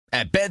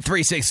At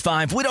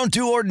Bet365, we don't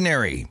do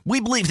ordinary. We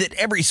believe that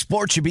every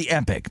sport should be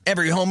epic.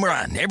 Every home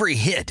run, every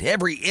hit,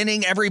 every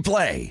inning, every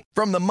play.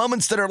 From the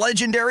moments that are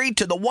legendary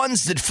to the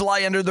ones that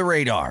fly under the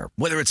radar.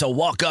 Whether it's a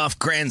walk-off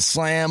grand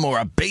slam or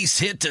a base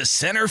hit to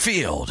center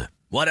field.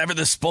 Whatever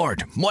the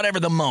sport, whatever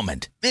the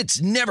moment.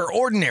 It's never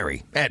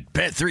ordinary at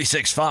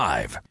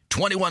Bet365.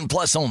 21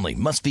 plus only.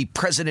 Must be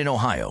present in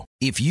Ohio.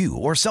 If you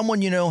or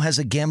someone you know has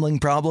a gambling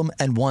problem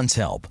and wants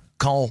help,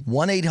 call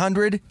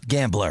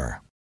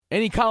 1-800-GAMBLER.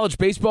 Any college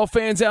baseball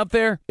fans out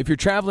there? If you're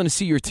traveling to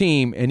see your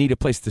team and need a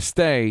place to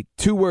stay,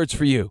 2 words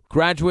for you: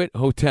 Graduate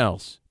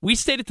Hotels. We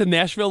stayed at the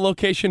Nashville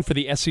location for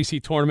the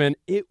SEC tournament.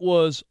 It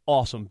was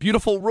awesome.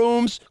 Beautiful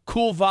rooms,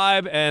 cool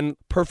vibe, and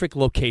perfect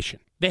location.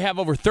 They have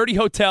over 30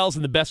 hotels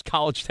in the best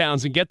college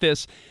towns, and get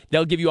this,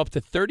 they'll give you up to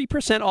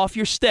 30% off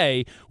your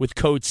stay with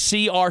code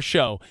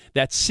CRSHOW.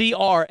 That's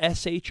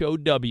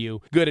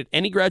CRSHOW. Good at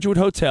any Graduate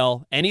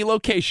Hotel, any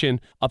location,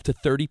 up to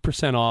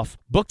 30% off.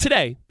 Book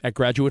today at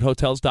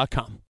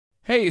graduatehotels.com.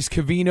 Hey, it's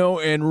Cavino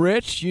and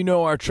Rich. You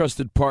know our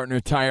trusted partner,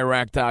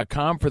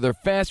 TireRack.com, for their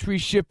fast free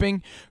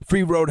shipping,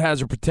 free road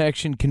hazard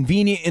protection,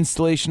 convenient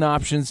installation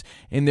options,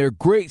 and their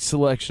great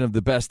selection of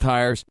the best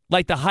tires,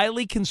 like the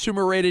highly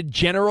consumer-rated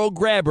General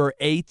Grabber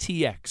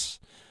ATX.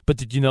 But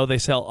did you know they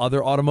sell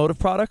other automotive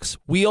products?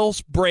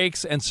 Wheels,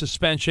 brakes, and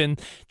suspension,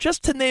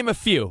 just to name a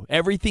few.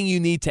 Everything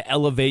you need to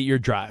elevate your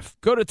drive.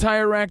 Go to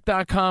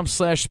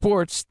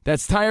TireRack.com/sports.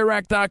 That's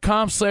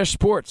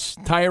TireRack.com/sports.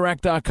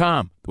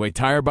 TireRack.com, the way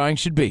tire buying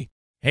should be.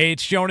 Hey,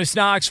 it's Jonas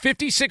Knox.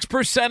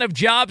 56% of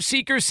job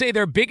seekers say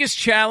their biggest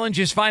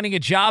challenge is finding a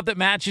job that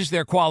matches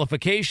their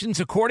qualifications,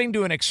 according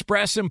to an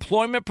Express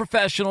Employment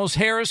Professionals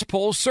Harris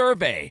Poll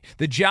survey.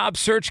 The job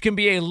search can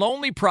be a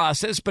lonely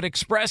process, but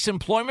Express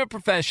Employment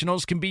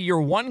Professionals can be your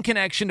one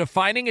connection to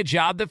finding a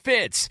job that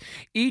fits.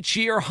 Each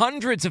year,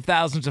 hundreds of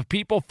thousands of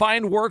people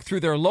find work through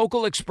their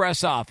local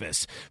Express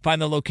office.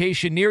 Find the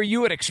location near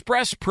you at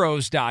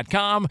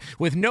expresspros.com.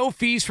 With no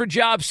fees for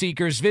job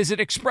seekers, visit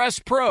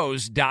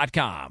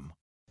expresspros.com.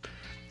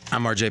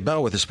 I'm RJ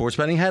Bell with the sports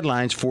betting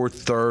headlines for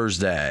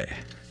Thursday.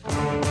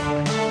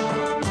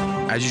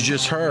 As you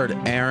just heard,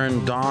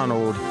 Aaron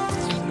Donald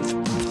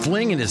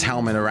flinging his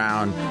helmet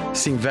around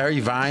seemed very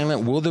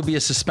violent. Will there be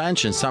a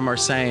suspension? Some are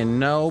saying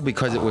no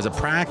because it was a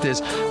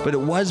practice, but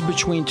it was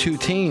between 2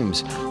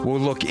 teams.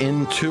 We'll look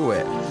into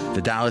it.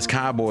 The Dallas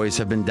Cowboys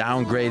have been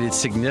downgraded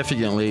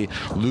significantly,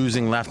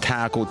 losing left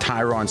tackle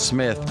Tyron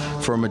Smith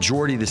for a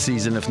majority of the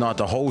season, if not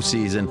the whole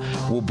season.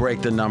 We'll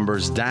break the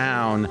numbers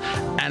down.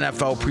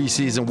 NFL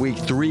preseason week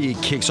 3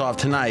 kicks off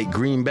tonight.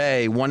 Green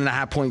Bay,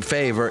 1.5-point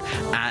favorite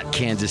at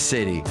Kansas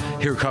City.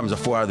 Here comes a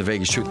 4 Hour of the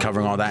Vegas Truth,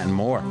 covering all that and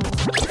more.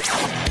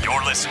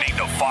 You're listening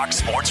to Fox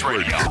Sports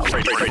Radio.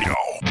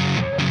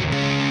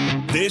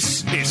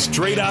 This is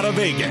Straight Out of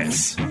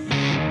Vegas.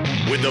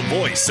 With the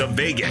voice of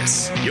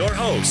Vegas, your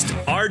host,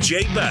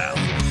 RJ Bell.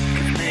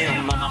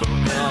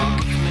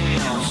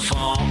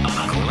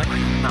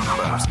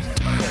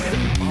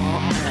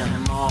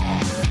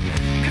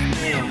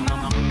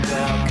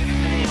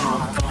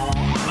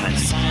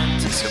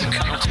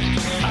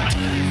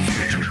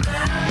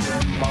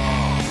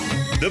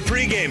 The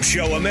pregame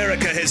show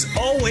America has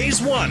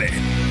always wanted.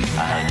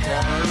 I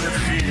got the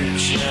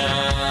future.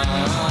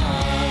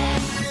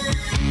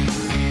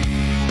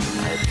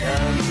 I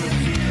got the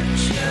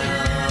future.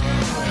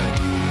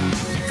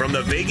 From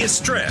the Vegas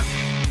Strip,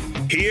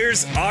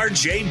 here's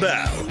RJ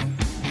Bell.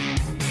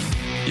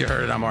 You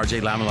heard it. I'm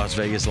RJ, live in Las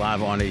Vegas,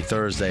 live on a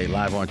Thursday,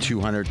 live on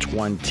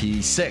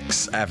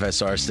 226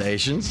 FSR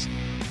stations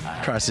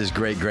across this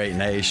great, great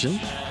nation.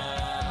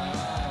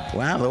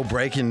 Wow, a little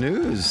breaking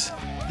news.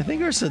 I think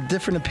there's a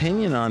different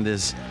opinion on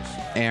this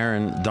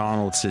Aaron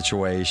Donald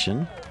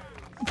situation.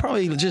 We'll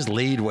probably just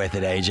lead with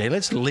it, AJ.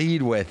 Let's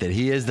lead with it.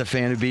 He is the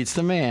fan who beats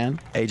the man.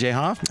 AJ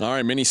Hoff. All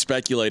right, many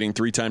speculating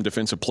 3-time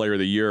Defensive Player of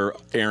the Year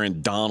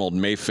Aaron Donald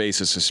may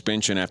face a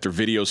suspension after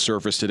video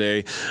surfaced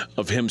today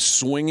of him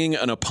swinging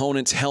an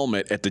opponent's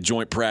helmet at the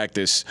joint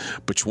practice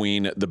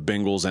between the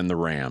Bengals and the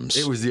Rams.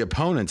 It was the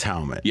opponent's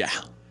helmet. Yeah.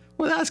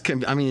 Well,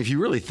 I mean, if you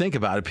really think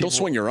about it, people don't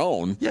swing your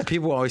own. Yeah,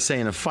 people always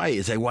say in a fight,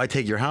 it's like, why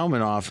take your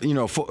helmet off? You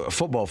know, a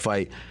football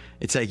fight,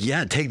 it's like,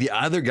 yeah, take the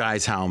other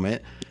guy's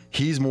helmet.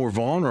 He's more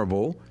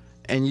vulnerable,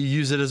 and you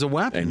use it as a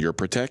weapon. And you're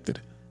protected.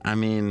 I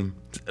mean,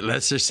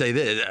 let's just say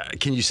this.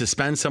 Can you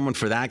suspend someone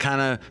for that kind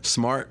of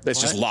smart?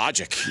 That's just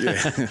logic.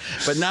 Yeah.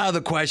 But now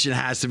the question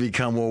has to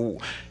become,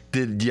 well,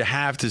 did you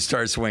have to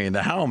start swinging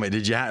the helmet?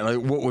 Did you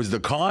what was the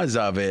cause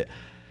of it?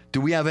 Do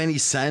we have any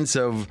sense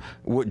of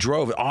what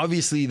drove it?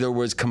 Obviously, there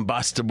was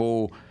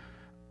combustible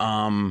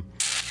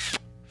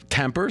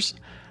tempers.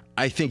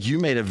 I think you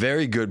made a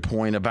very good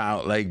point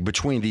about, like,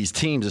 between these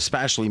teams,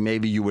 especially,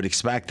 maybe you would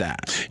expect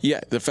that.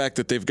 Yeah, the fact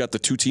that they've got the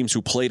 2 teams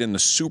who played in the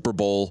Super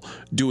Bowl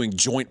doing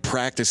joint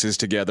practices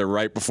together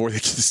right before the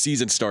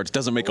season starts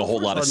doesn't make a whole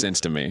lot of sense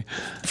to me.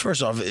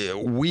 First off,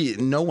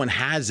 no one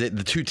has it.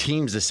 The 2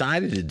 teams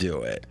decided to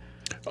do it.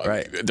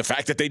 Right. The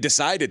fact that they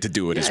decided to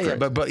do it is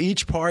great. Yeah, but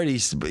each party,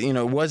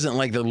 it wasn't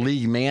like the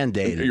league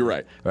mandated. You're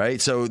right.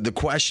 Right. So the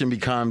question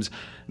becomes,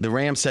 The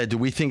Rams said, do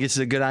we think it's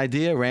a good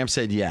idea? Rams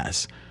said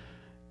yes.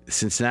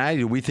 Cincinnati,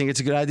 do we think it's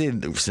a good idea?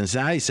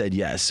 Cincinnati said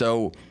yes.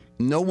 So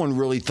no one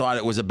really thought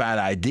it was a bad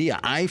idea.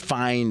 I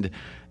find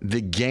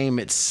the game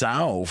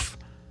itself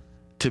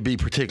to be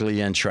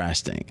particularly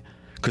interesting,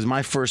 because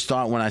my first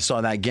thought when I saw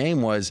that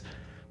game was,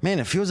 man,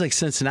 it feels like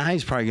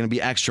Cincinnati's probably going to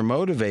be extra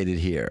motivated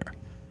here.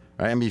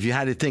 Right? I mean, if you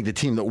had to think the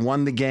team that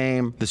won the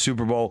game, the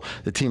Super Bowl,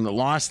 the team that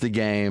lost the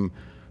game,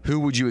 who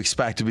would you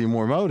expect to be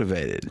more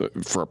motivated?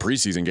 For a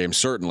preseason game,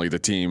 certainly the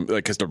team,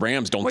 because the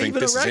Rams don't think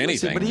this is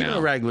anything. But even a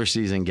regular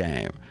season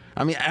game.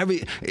 I mean,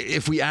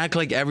 if we act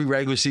like every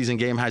regular season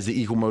game has the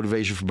equal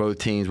motivation for both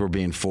teams, we're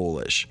being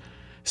foolish.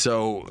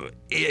 So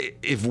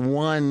if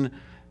one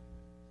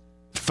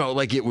felt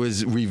like it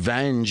was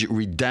revenge,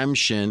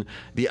 redemption,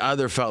 the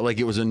other felt like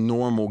it was a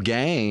normal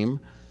game,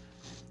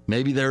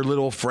 maybe they're a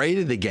little afraid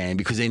of the game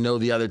because they know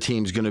the other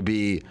team's going to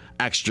be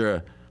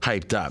extra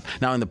hyped up.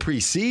 Now, in the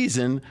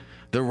preseason,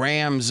 the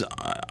Rams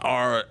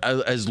are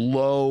as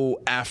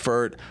low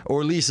effort,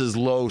 or at least as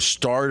low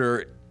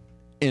starter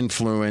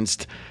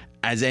influenced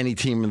as any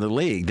team in the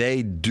league.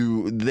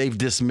 They've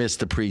dismissed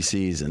the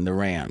preseason, the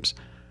Rams.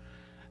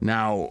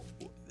 Now,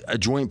 a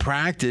joint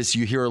practice,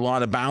 you hear a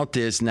lot about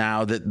this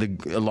now,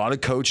 that a lot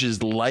of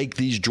coaches like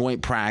these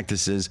joint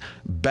practices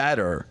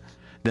better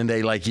than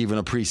they like even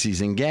a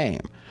preseason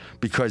game,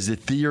 because the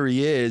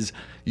theory is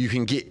you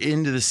can get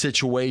into the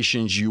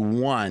situations you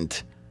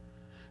want,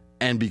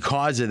 and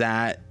because of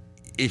that,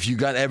 if you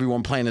got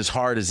everyone playing as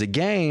hard as a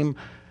game,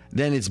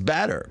 then it's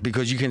better,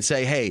 because you can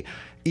say, hey,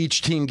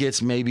 each team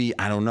gets maybe,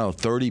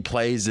 30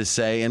 plays to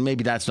say, and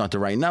maybe that's not the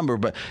right number,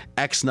 but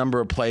X number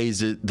of plays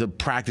to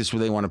practice where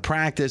they want to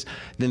practice.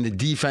 Then the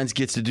defense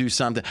gets to do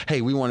something.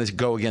 Hey, we want to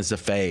go against a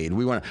fade.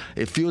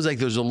 It feels like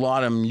there's a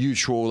lot of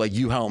mutual, like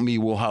you help me,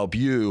 we'll help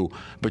you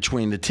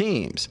between the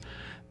teams.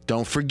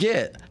 Don't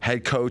forget,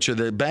 head coach of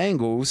the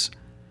Bengals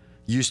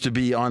used to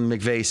be on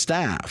McVay's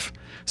staff.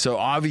 So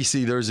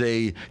obviously there's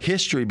a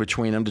history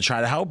between them to try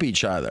to help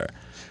each other.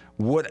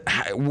 What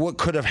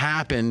could have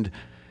happened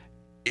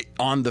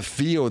on the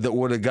field that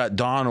would have got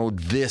Donald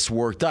this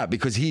worked up?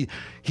 Because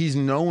he's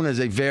known as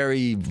a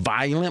very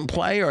violent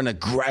player, an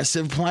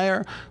aggressive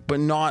player, but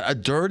not a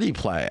dirty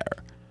player.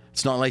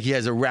 It's not like he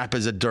has a rep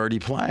as a dirty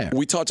player.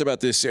 We talked about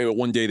this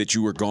one day that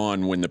you were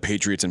gone when the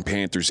Patriots and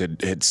Panthers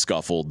had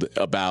scuffled,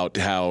 about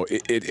how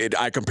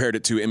I compared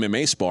it to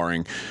MMA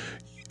sparring.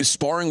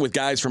 Sparring with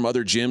guys from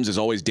other gyms is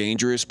always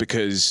dangerous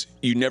because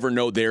you never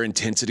know their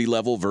intensity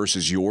level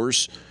versus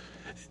yours.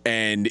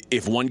 And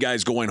if one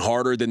guy's going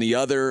harder than the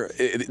other,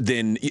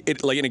 then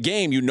like in a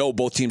game,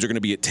 both teams are going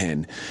to be at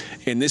 10.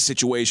 In this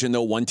situation,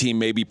 though, one team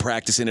may be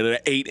practicing at an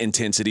 8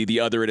 intensity, the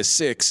other at a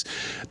 6.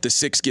 The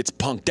 6 gets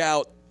punked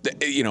out.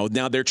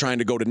 Now they're trying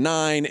to go to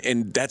 9,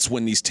 and that's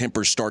when these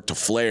tempers start to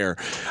flare.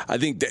 I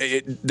think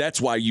that's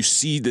why you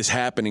see this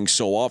happening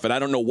so often. I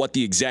don't know what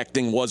the exact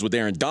thing was with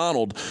Aaron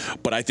Donald,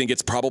 but I think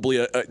it's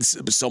probably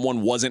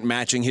someone wasn't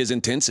matching his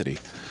intensity.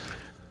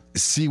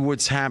 See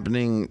what's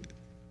happening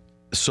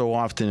so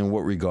often in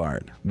what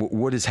regard?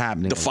 What is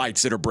happening? The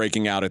fights that are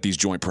breaking out at these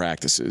joint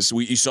practices.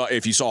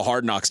 If you saw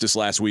Hard Knocks this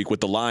last week with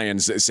the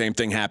Lions, the same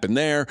thing happened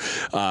there.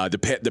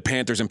 The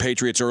Panthers and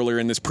Patriots earlier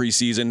in this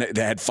preseason,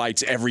 they had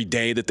fights every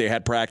day that they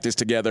had practice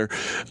together.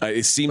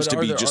 It seems to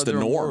be just the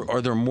norm.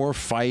 Are there more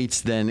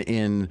fights than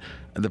in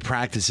the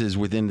practices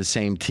within the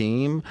same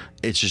team?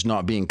 It's just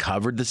not being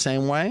covered the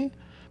same way?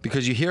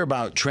 Because you hear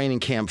about training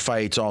camp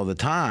fights all the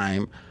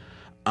time.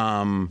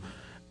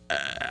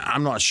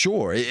 I'm not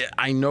sure.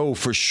 I know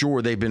for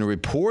sure they've been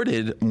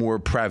reported more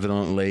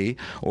prevalently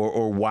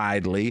or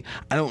widely.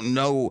 I don't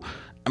know.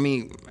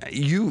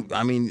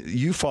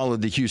 You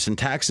followed the Houston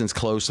Texans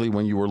closely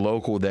when you were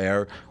local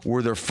there.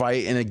 Were there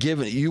fight in a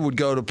given? You would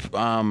go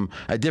to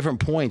at different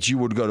points. You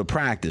would go to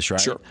practice,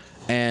 right? Sure.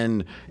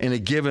 And in a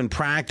given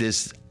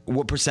practice,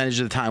 what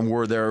percentage of the time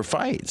were there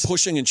fights?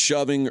 Pushing and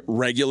shoving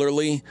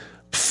regularly,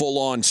 full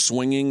on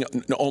swinging,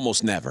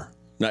 almost never.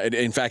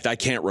 In fact, I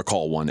can't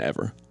recall one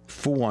ever.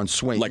 Full-on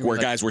swing. Like where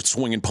guys were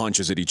swinging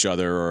punches at each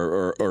other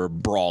or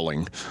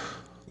brawling.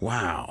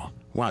 Wow.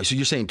 So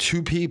you're saying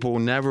two people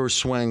never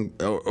swung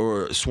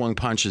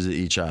punches at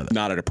each other?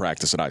 Not at a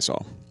practice that I saw.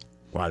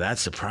 Wow,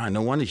 that's surprising.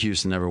 No wonder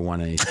Houston never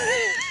won anything.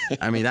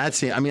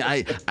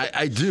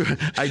 I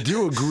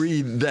do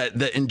agree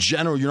that in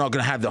general you're not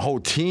going to have the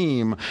whole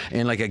team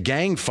in like a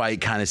gang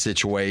fight kind of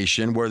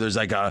situation where there's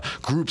like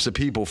groups of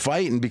people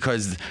fighting,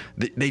 because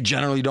they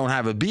generally don't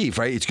have a beef,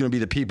 right? It's going to be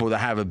the people that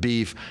have a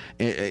beef,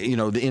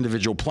 the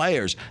individual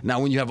players. Now,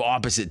 when you have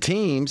opposite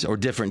teams or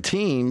different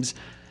teams,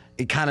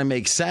 it kind of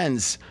makes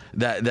sense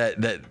that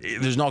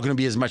there's not going to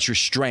be as much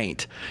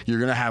restraint. You're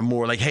going to have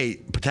more like, hey,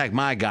 protect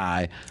my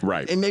guy.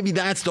 Right. And maybe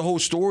that's the whole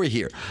story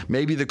here.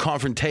 Maybe the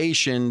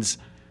confrontations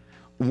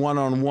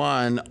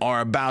one-on-one are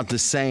about the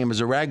same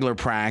as a regular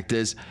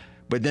practice,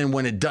 but then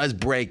when it does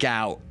break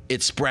out,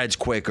 it spreads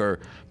quicker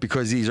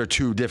because these are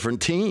two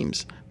different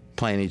teams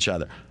playing each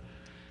other.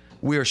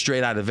 We are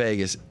straight out of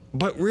Vegas.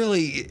 But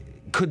really,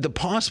 could the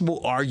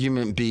possible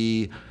argument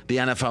be the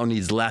NFL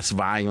needs less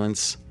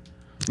violence?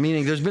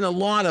 Meaning there's been a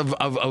lot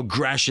of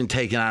aggression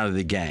taken out of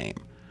the game.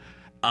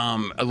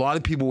 A lot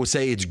of people will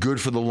say it's good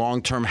for the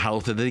long-term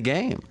health of the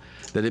game,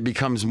 that it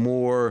becomes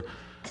more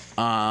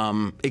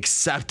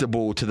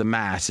acceptable to the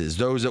masses.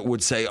 Those that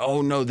would say,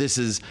 oh, no, this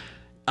is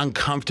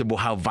uncomfortable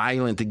how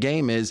violent the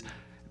game is,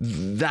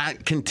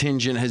 that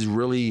contingent has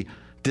really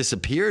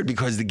disappeared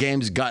because the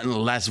game's gotten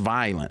less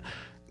violent.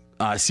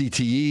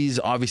 CTEs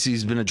obviously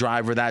has been a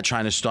driver of that,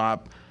 trying to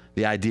stop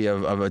the idea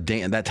of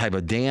that type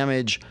of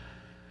damage.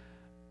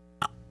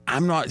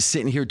 I'm not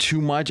sitting here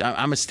too much.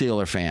 I'm a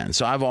Steeler fan,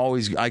 so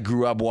I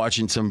grew up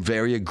watching some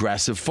very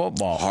aggressive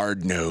football.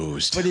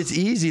 Hard-nosed. But it's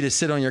easy to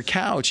sit on your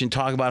couch and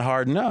talk about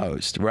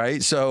hard-nosed,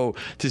 right? So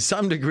to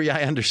some degree,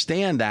 I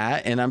understand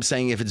that, and I'm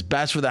saying if it's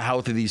best for the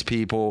health of these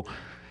people,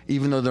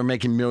 even though they're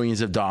making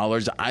millions of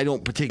dollars, I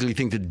don't particularly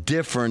think the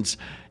difference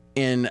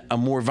in a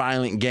more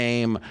violent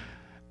game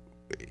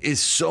is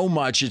so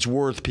much it's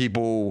worth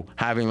people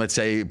having, let's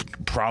say,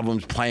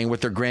 problems playing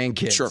with their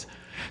grandkids. Sure.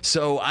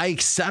 So I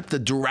accept the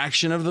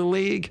direction of the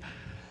league.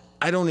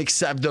 I don't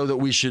accept, though, that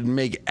we should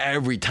make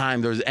every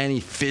time there's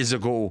any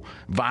physical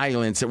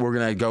violence that we're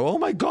going to go, oh,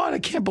 my God, I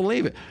can't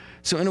believe it.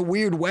 So in a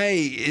weird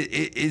way,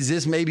 is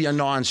this maybe a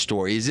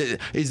non-story?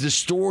 Is the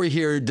story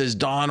here, does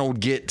Donald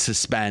get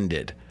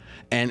suspended?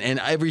 And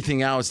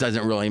everything else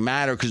doesn't really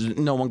matter because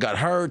no one got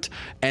hurt.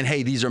 And,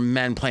 hey, these are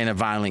men playing a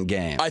violent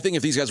game. I think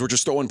if these guys were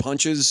just throwing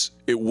punches,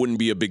 it wouldn't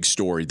be a big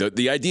story.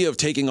 The idea of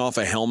taking off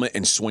a helmet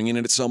and swinging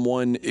it at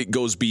someone, it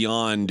goes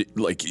beyond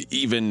like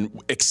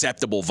even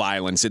acceptable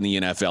violence in the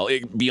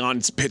NFL,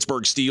 beyond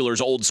Pittsburgh Steelers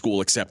old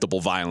school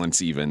acceptable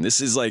violence even. This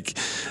is like,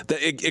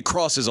 it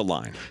crosses a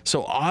line.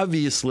 So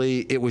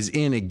obviously it was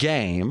in a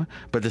game,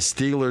 but the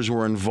Steelers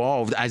were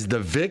involved as the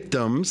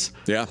victims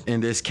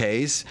in this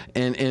case,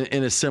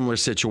 in a similar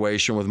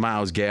situation with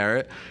Myles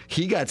Garrett.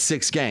 He got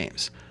 6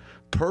 games.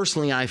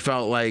 Personally, I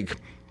felt like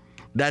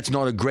that's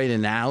not a great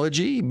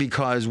analogy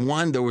because,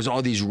 one, there was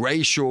all these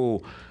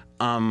racial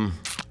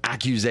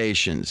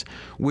accusations,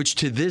 which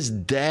to this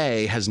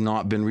day has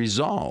not been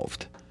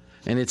resolved.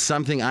 And it's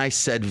something I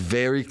said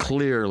very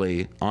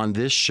clearly on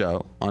this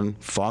show, on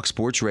Fox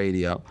Sports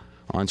Radio,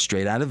 on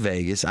Straight Outta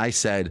Vegas. I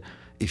said,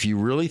 if you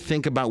really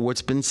think about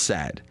what's been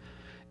said,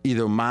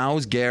 either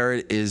Myles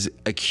Garrett is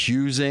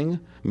accusing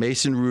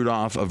Mason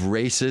Rudolph of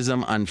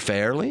racism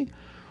unfairly,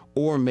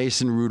 or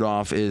Mason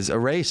Rudolph is a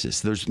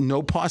racist. There's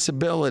no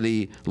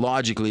possibility,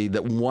 logically,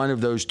 that one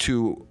of those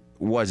two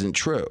wasn't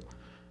true.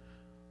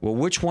 Well,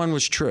 which one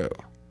was true?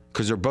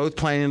 Because they're both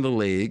playing in the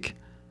league.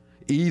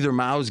 Either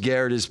Myles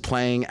Garrett is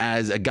playing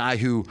as a guy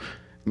who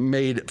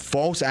made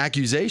false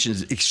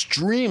accusations,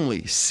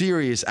 extremely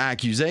serious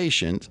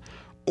accusations,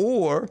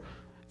 or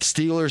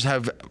Steelers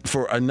have,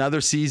 for another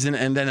season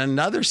and then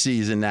another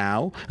season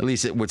now, at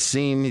least it would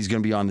seem he's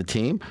going to be on the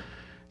team,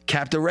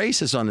 kept a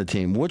racist on the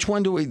team. Which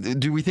one do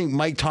we think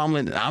Mike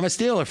Tomlin? I'm a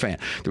Steeler fan.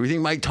 Do we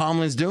think Mike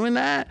Tomlin's doing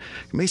that?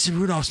 Mason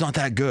Rudolph's not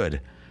that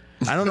good.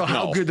 I don't know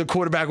how good the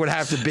quarterback would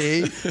have to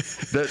be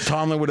that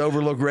Tomlin would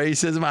overlook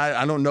racism.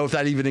 I don't know if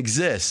that even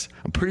exists.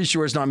 I'm pretty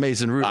sure it's not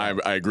Mason Rudolph.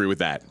 I agree with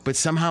that. But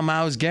somehow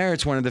Myles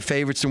Garrett's one of the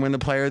favorites to win the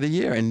Player of the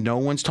Year, and no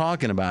one's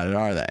talking about it,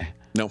 are they?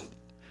 No.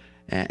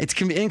 It's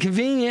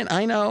inconvenient,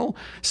 I know.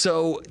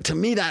 So to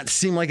me, that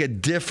seemed like a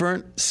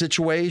different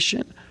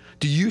situation.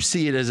 Do you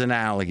see it as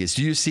analogous?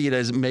 Do you see it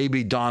as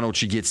maybe Donald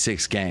should get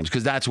 6 games?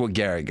 Because that's what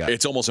Garrett got.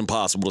 It's almost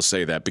impossible to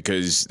say that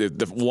because,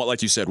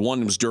 like you said,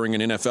 one was during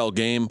an NFL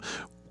game.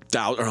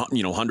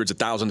 Hundreds of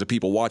thousands of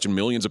people watching,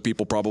 millions of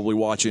people probably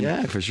watching.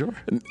 Yeah, for sure.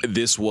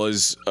 This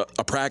was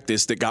a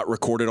practice that got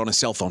recorded on a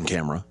cell phone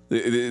camera.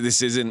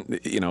 This isn't,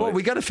 Well,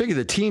 we got to figure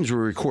the teams were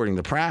recording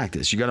the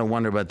practice. You got to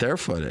wonder about their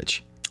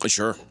footage.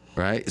 Sure.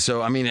 Right?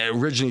 So, I mean, it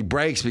originally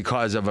breaks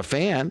because of a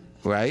fan,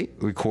 right,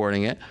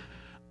 recording it.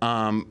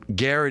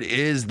 Garrett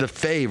is the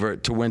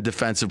favorite to win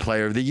Defensive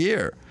Player of the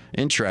Year.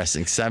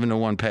 Interesting.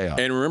 7-1 payoff.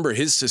 And remember,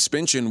 his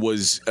suspension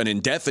was an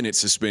indefinite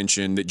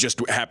suspension that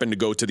just happened to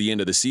go to the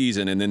end of the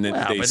season, and then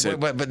they said.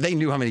 But they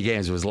knew how many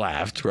games was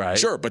left, right?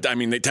 Sure, but I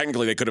mean,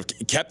 technically they could have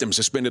kept him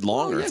suspended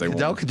longer if they wanted.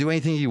 Goodell could do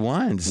anything he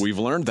wants. We've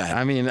learned that.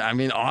 I mean,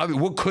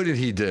 what couldn't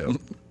he do?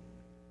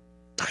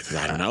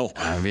 I don't know.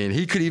 I mean,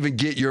 he could even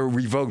get your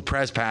revoked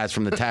press pass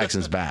from the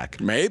Texans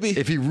back. Maybe.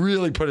 If he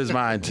really put his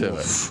mind to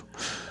it.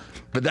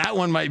 But that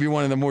one might be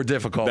one of the more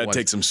difficult ones. That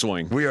takes some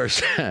swing. We are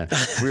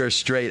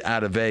straight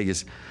out of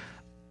Vegas.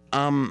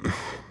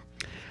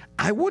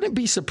 I wouldn't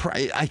be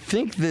surprised. I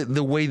think that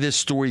the way this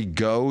story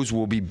goes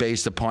will be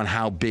based upon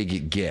how big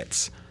it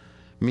gets.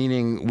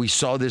 Meaning, we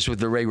saw this with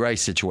the Ray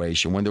Rice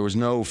situation. When there was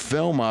no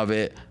film of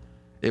it,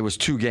 it was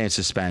 2-game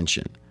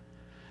suspension.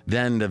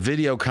 Then the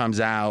video comes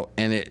out,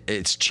 and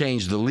it's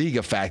changed the league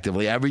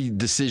effectively. Every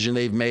decision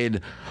they've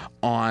made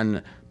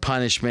on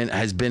punishment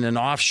has been an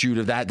offshoot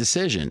of that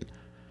decision.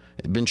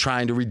 They've been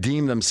trying to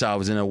redeem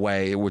themselves in a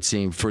way, it would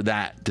seem, for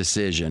that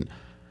decision.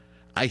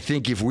 I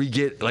think if we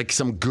get like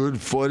some good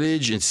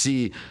footage and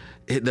see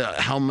the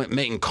helmet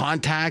making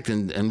contact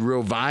and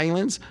real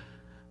violence,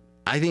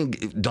 I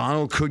think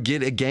Donald could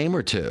get a game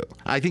or two.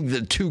 I think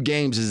the 2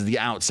 games is the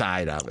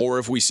outside of it. Or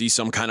if we see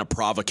some kind of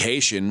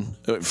provocation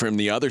from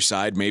the other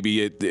side,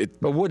 maybe it.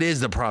 But what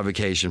is the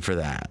provocation for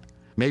that?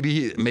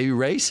 Maybe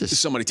racist.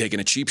 Somebody taking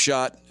a cheap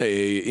shot,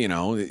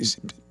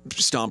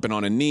 stomping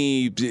on a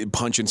knee,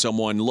 punching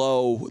someone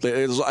low.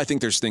 I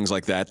think there's things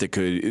like that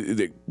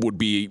that would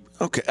be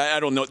okay. I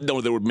don't know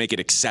that would make it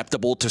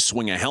acceptable to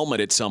swing a helmet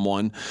at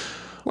someone.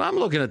 Well, I'm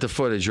looking at the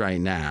footage right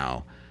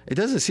now. It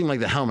doesn't seem like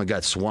the helmet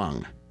got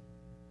swung.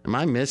 Am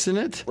I missing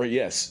it? Right,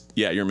 yes.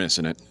 Yeah, you're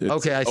missing it. It's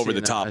okay, I see over the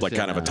it top, now. like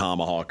kind of a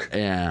tomahawk.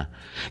 Yeah.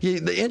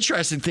 The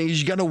interesting thing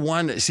is you got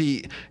to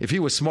see, if he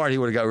was smart, he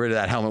would have got rid of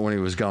that helmet when he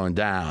was going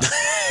down.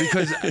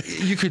 Because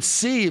you could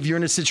see if you're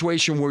in a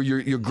situation where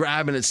you're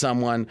grabbing at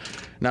someone.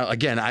 Now,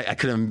 again, I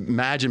could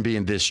imagine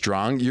being this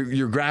strong.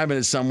 You're grabbing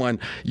at someone,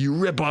 you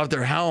rip off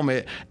their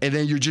helmet, and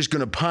then you're just going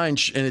to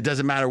punch, and it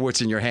doesn't matter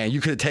what's in your hand. You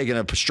could have taken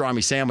a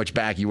pastrami sandwich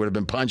back. You would have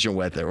been punching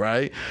with it,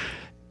 right?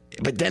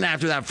 But then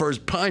after that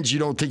first punch, you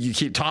don't think you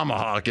keep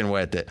tomahawking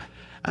with it.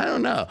 I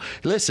don't know.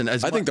 Listen, I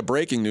think the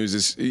breaking news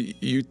is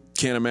you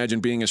can't imagine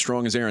being as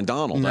strong as Aaron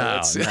Donald.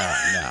 No.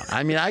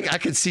 I mean, I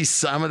could see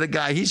some of the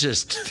guy. He's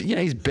just,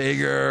 he's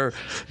bigger,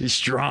 he's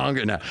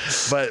stronger. No,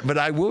 but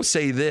I will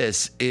say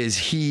this is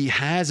he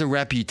has a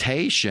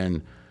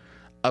reputation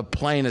of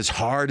playing as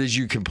hard as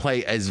you can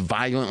play, as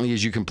violently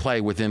as you can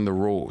play within the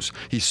rules.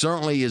 He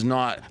certainly is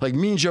not like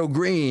Mean Joe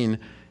Green.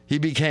 He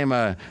became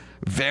a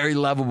very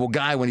lovable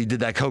guy when he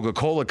did that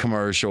Coca-Cola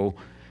commercial.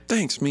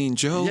 Thanks, Mean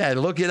Joe. Yeah,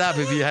 look it up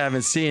if you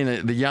haven't seen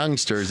it. The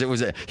youngsters.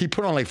 He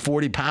put on like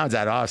 40 pounds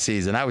that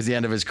offseason. That was the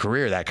end of his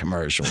career, that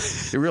commercial.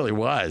 It really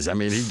was. I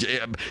mean,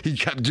 he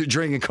kept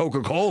drinking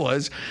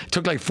Coca-Colas. It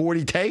took like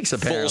 40 takes,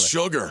 apparently. Full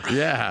sugar.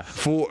 Yeah,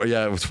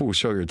 it was full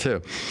sugar,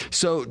 too.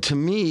 So, to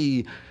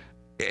me,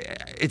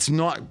 it's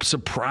not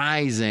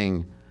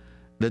surprising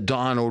that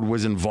Donald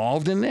was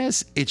involved in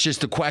this. It's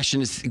just the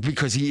question is,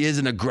 because he is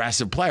an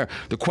aggressive player,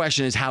 the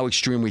question is how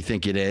extreme we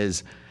think it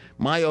is.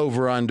 My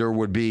over-under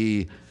would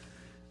be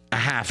a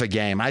half a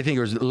game. I think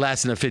there's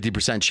less than a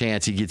 50%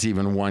 chance he gets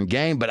even 1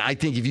 game. But I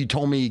think if you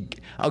told me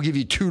I'll give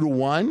you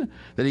 2-1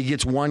 that he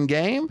gets 1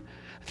 game,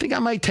 I think I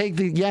might take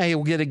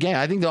he'll get a game.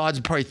 I think the odds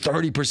are probably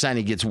 30%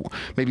 he gets,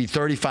 maybe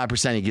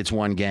 35% he gets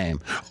 1 game.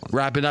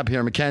 Wrapping up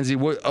here, Mackenzie,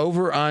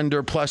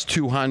 over-under plus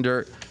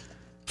 200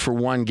 for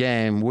 1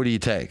 game. What do you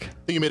take? I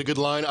think you made a good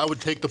line. I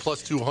would take the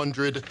plus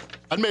 200.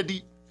 I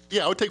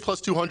would take plus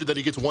 200 that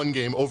he gets 1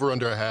 game, over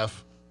under a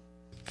half.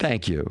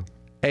 Thank you.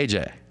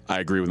 AJ?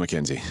 I agree with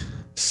Mackenzie.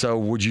 So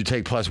would you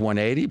take plus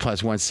 180,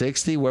 plus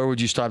 160? Where would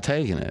you stop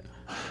taking it?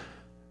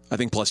 I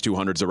think plus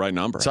 200 is the right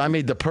number. So I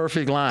made the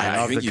perfect line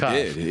off the cuff.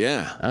 I think you did,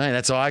 yeah. All right,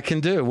 that's all I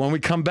can do. When we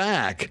come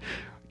back,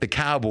 the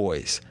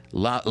Cowboys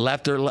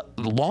lost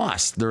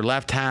their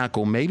left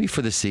tackle, maybe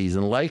for the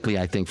season, likely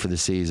I think for the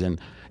season.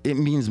 It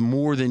means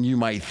more than you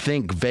might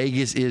think.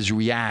 Vegas is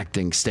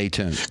reacting. Stay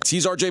tuned.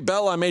 He's RJ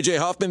Bell. I'm AJ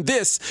Hoffman.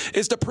 This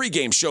is the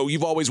pregame show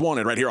you've always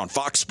wanted right here on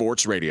Fox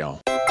Sports Radio.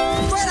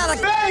 Straight out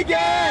of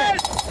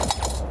Vegas!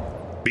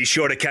 Be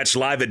sure to catch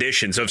live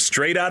editions of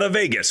Straight Out of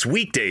Vegas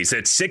weekdays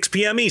at 6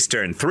 p.m.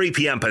 Eastern, 3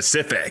 p.m.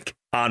 Pacific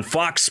on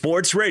Fox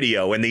Sports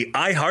Radio and the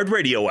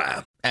iHeartRadio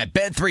app. At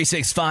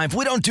Bet365,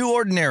 we don't do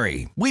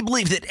ordinary. We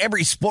believe that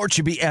every sport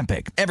should be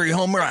epic. Every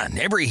home run,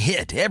 every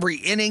hit, every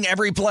inning,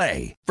 every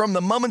play. From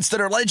the moments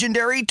that are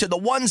legendary to the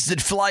ones that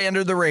fly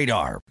under the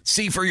radar.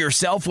 See for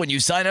yourself when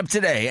you sign up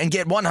today and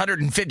get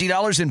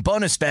 $150 in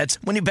bonus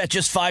bets when you bet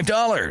just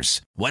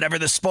 $5. Whatever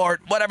the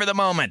sport, whatever the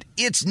moment,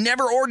 it's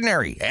never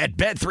ordinary at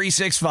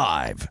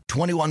Bet365.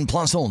 21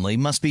 plus only.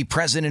 Must be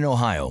present in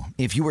Ohio.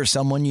 If you or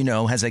someone you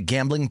know has a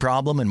gambling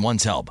problem and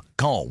wants help,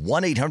 call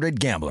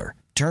 1-800-GAMBLER.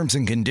 Terms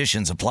and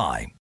conditions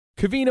apply.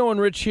 Covino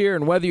and Rich here,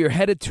 and whether you're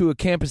headed to a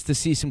campus to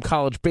see some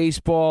college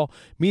baseball,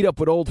 meet up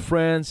with old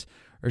friends,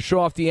 or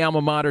show off the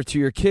alma mater to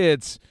your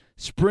kids,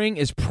 spring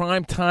is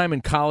prime time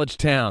in college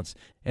towns.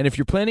 And if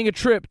you're planning a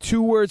trip,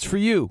 2 words for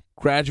you: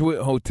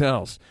 Graduate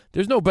Hotels.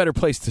 There's no better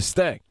place to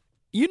stay.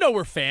 You know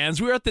we're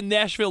fans. We were at the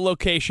Nashville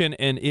location,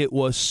 and it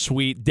was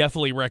sweet.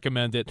 Definitely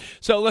recommend it.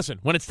 So listen,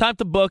 when it's time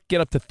to book,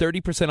 get up to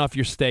 30% off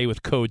your stay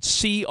with code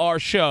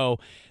CRSHOW.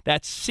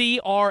 That's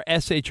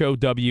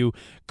CRSHOW.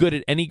 Good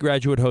at any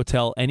Graduate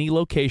Hotel, any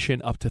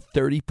location, up to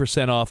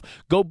 30% off.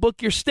 Go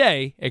book your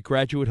stay at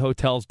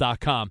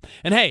graduatehotels.com.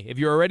 And hey, if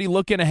you're already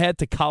looking ahead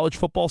to college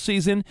football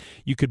season,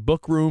 you could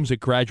book rooms at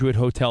Graduate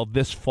Hotel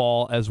this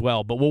fall as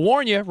well. But we'll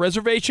warn you,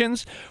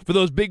 reservations for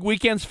those big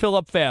weekends fill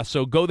up fast,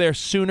 so go there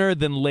sooner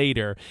than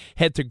later.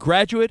 Head to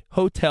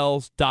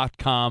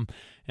graduatehotels.com.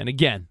 And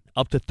again,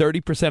 up to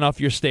 30%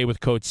 off your stay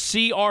with code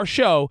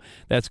CRSHOW.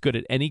 That's good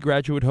at any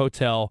Graduate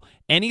Hotel,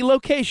 any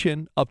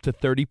location, up to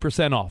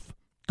 30% off.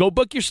 Go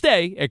book your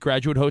stay at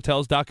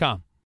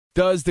graduatehotels.com.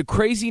 Does the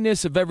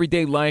craziness of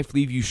everyday life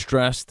leave you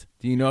stressed?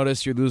 Do you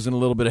notice you're losing a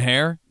little bit of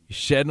hair? You're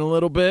shedding a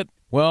little bit?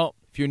 Well,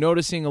 if you're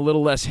noticing a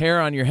little less hair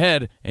on your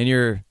head and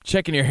you're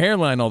checking your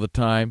hairline all the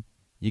time,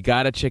 you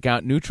got to check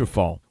out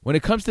Nutrafol. When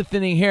it comes to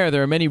thinning hair,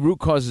 there are many root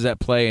causes at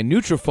play, and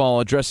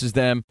Nutrafol addresses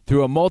them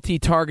through a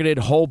multi-targeted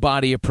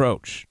whole-body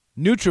approach.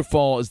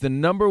 Nutrafol is the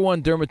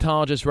 #1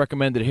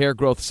 dermatologist-recommended hair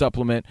growth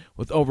supplement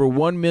with over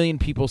 1 million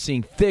people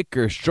seeing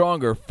thicker,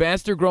 stronger,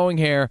 faster-growing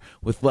hair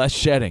with less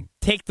shedding.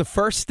 Take the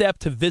first step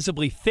to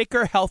visibly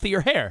thicker,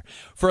 healthier hair.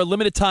 For a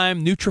limited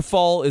time,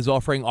 Nutrafol is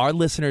offering our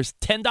listeners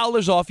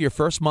 $10 off your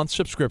first month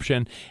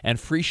subscription and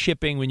free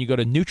shipping when you go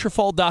to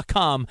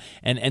Nutrafol.com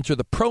and enter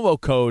the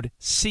promo code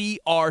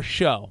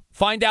CRSHOW.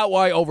 Find out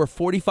why over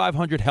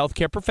 4,500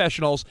 healthcare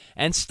professionals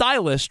and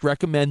stylists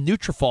recommend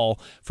Nutrafol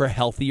for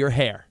healthier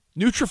hair.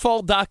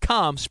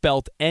 Nutrafol.com,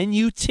 spelled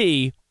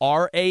Nutrafol.com,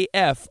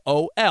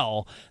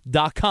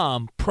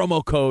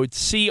 promo code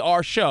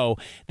CRSHOW.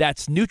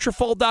 That's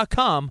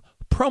Nutrafol.com,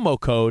 promo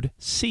code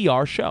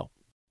CRSHOW.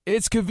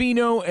 It's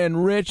Covino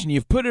and Rich, and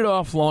you've put it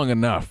off long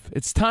enough.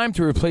 It's time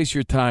to replace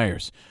your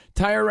tires.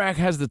 Tire Rack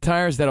has the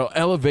tires that'll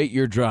elevate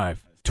your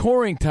drive.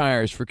 Touring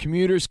tires for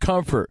commuters'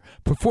 comfort,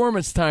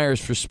 performance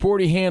tires for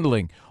sporty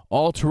handling,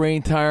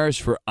 all-terrain tires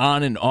for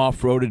on- and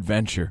off-road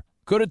adventure.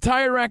 Go to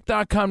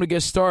TireRack.com to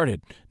get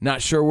started.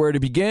 Not sure where to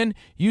begin?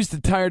 Use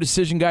the Tire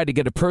Decision Guide to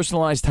get a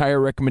personalized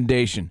tire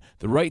recommendation.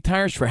 The right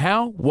tires for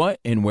how, what,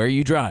 and where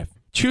you drive.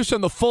 Choose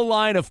from the full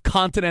line of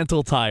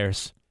Continental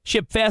tires.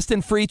 Ship fast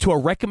and free to a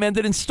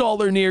recommended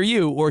installer near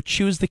you, or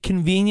choose the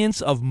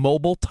convenience of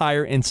mobile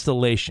tire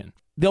installation.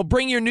 They'll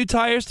bring your new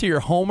tires to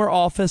your home or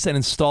office and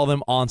install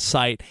them on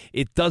site.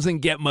 It doesn't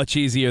get much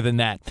easier than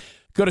that.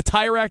 Go to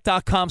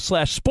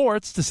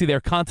TireRack.com/sports to see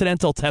their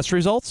Continental test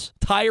results,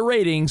 tire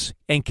ratings,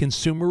 and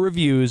consumer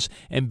reviews,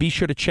 and be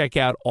sure to check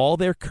out all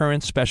their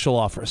current special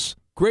offers.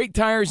 Great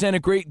tires and a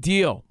great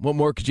deal. What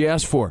more could you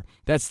ask for?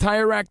 That's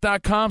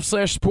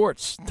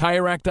TireRack.com/sports.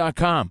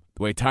 TireRack.com,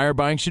 the way tire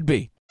buying should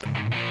be.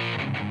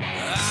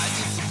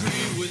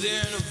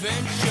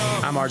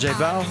 I'm RJ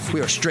Bell. We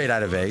are straight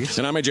out of Vegas.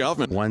 And I'm AJ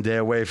Hoffman. One day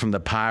away from the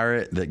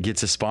Pirate that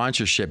gets a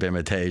sponsorship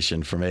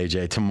invitation from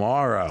AJ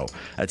tomorrow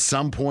at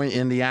some point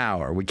in the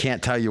hour. We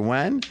can't tell you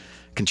when,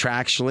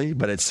 contractually,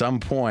 but at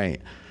some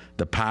point,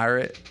 the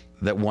Pirate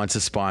that wants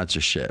a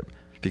sponsorship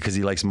because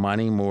he likes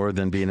money more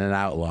than being an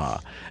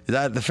outlaw. Is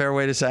that the fair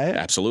way to say it?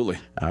 Absolutely.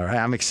 All right,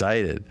 I'm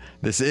excited.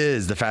 This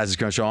is the fastest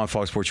growing show on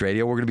Fox Sports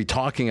Radio. We're going to be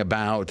talking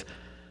about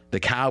the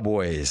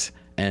Cowboys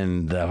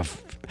and the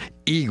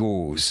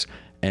Eagles.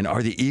 And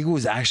are the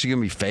Eagles actually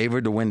going to be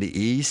favored to win the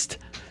East?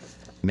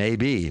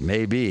 Maybe.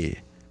 Maybe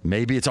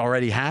it's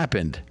already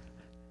happened.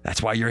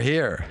 That's why you're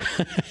here.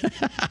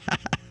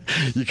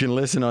 You can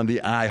listen on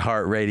the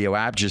iHeartRadio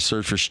app. Just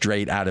search for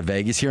Straight Out of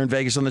Vegas. Here in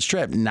Vegas on the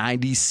Strip,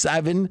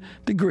 97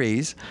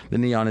 degrees. The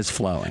neon is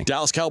flowing.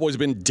 Dallas Cowboys have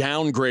been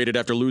downgraded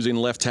after losing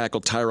left tackle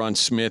Tyron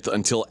Smith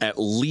until at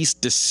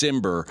least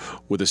December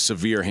with a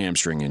severe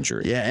hamstring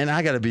injury. Yeah, and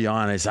I got to be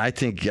honest. I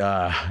think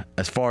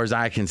as far as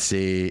I can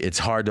see, it's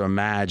hard to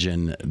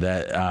imagine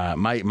that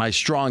my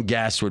strong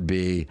guess would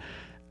be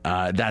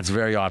that's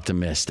very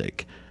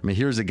optimistic. I mean,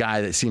 here's a guy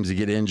that seems to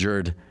get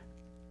injured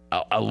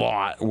a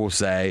lot, we'll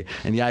say,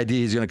 and the idea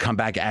he's going to come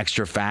back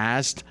extra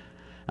fast,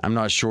 I'm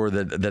not sure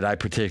that I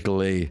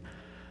particularly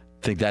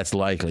think that's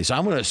likely. So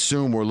I'm going to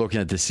assume we're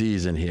looking at the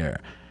season here.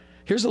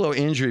 Here's a little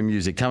injury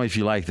music. Tell me if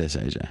you like this,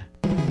 AJ.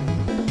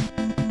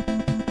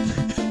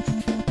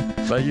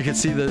 But you can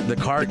see the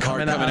card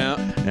coming out.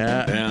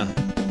 Yeah.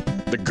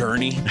 The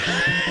gurney.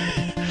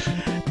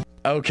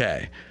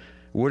 Okay.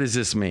 What does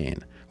this mean?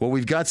 Well,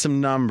 we've got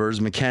some numbers.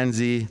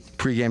 McKenzie,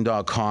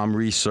 pregame.com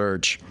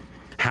research.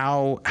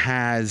 How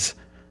has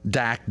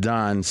Dak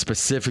done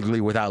specifically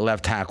without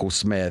left tackle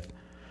Smith?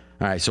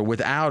 All right, so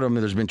without him,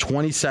 there's been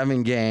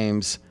 27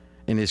 games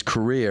in his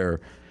career.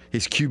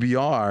 His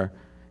QBR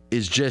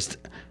is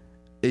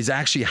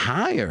actually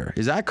higher.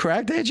 Is that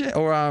correct, AJ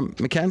or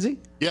McKenzie?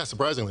 Yeah,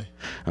 surprisingly.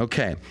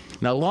 Okay.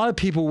 Now, a lot of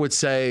people would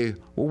say,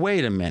 well,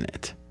 wait a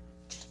minute.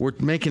 We're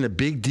making a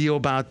big deal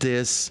about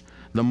this.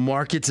 The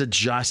market's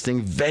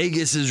adjusting.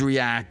 Vegas is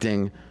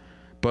reacting.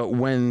 But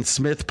when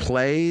Smith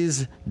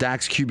plays,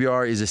 Dak's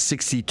QBR is a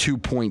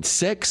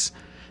 62.6.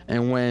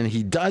 And when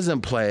he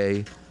doesn't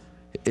play,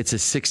 it's a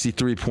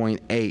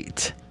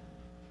 63.8.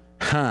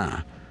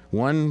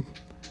 1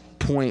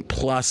 point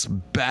plus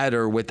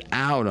better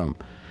without him.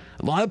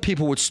 A lot of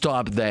people would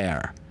stop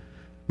there.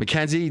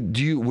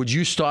 McKenzie, would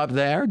you stop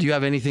there? Do you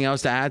have anything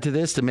else to add to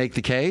this to make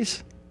the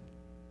case?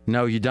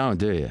 No, you don't,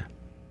 do you?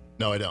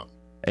 No, I don't.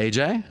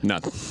 AJ?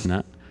 Nothing.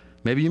 No.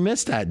 Maybe you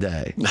missed that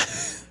day.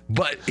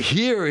 But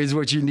here is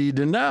what you need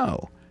to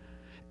know.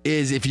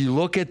 Is if you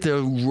look at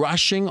the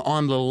rushing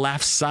on the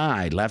left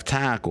side, left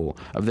tackle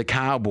of the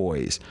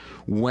Cowboys,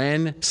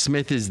 when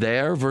Smith is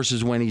there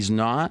versus when he's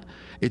not,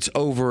 it's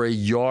over a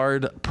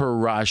yard per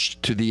rush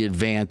to the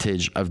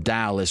advantage of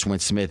Dallas when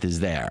Smith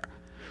is there.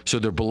 So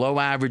they're below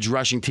average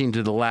rushing team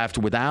to the left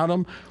without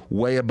him,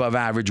 way above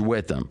average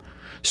with him.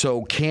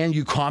 So can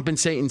you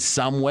compensate in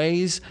some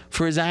ways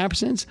for his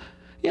absence?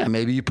 Yeah,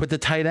 maybe you put the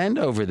tight end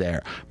over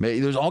there.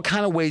 Maybe there's all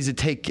kind of ways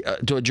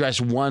to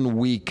address one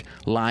weak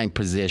line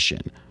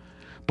position.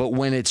 But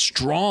when it's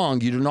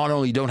strong, you not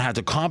only don't have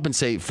to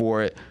compensate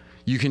for it,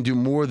 you can do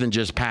more than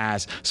just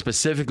pass,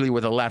 specifically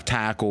with a left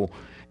tackle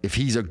if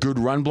he's a good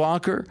run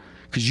blocker,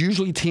 because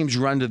usually teams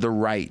run to the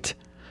right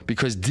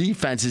because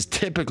defenses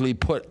typically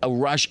put a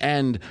rush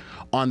end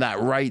on that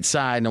right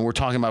side, and we're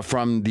talking about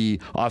from the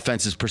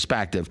offense's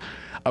perspective.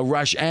 A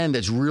rush end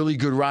that's really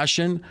good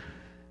rushing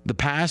the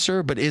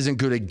passer, but isn't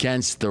good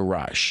against the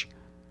rush,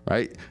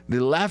 right? The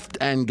left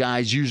end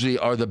guys usually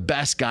are the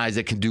best guys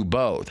that can do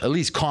both, at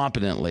least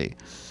competently.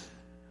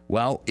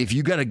 Well, if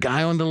you got a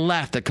guy on the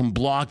left that can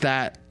block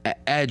that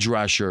edge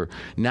rusher,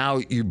 now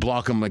you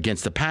block him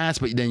against the pass,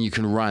 but then you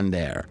can run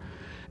there.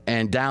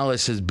 And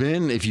Dallas has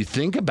been, if you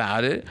think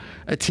about it,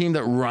 a team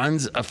that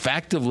runs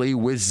effectively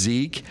with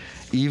Zeke,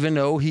 even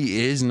though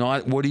he is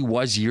not what he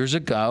was years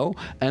ago,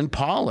 and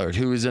Pollard,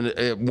 who is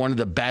one of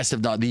the best, if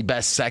not the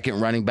best, second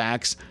running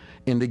backs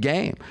in the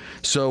game.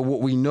 So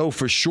what we know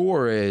for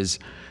sure is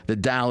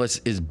that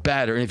Dallas is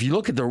better. And if you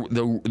look at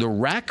the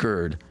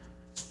record,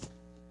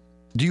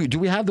 do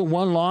we have the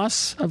one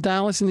loss of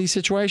Dallas in these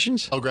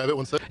situations? I'll grab it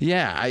one second.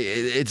 Yeah,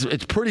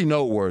 it's pretty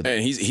noteworthy.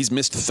 And he's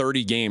missed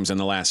 30 games in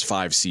the last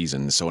 5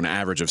 seasons, so an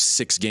average of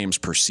 6 games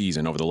per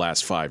season over the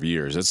last 5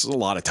 years. That's a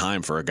lot of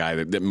time for a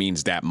guy that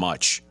means that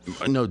much.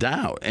 No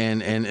doubt.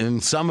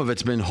 And some of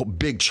it's been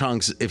big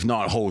chunks, if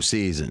not whole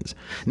seasons.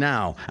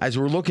 Now, as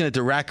we're looking at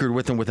the record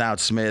with and without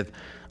Smith,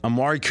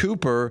 Amari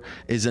Cooper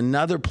is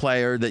another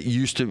player that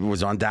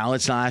was on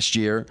Dallas last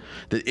year,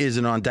 that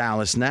isn't on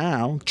Dallas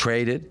now,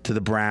 traded to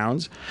the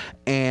Browns,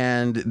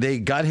 and they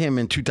got him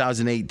in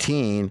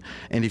 2018.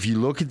 And if you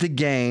look at the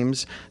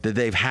games that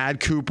they've had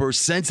Cooper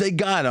since they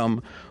got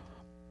him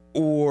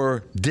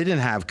or didn't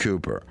have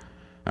Cooper,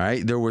 all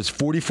right, there was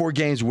 44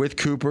 games with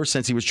Cooper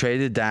since he was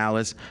traded to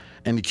Dallas,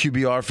 and the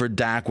QBR for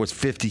Dak was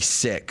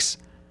 56.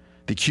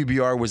 The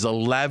QBR was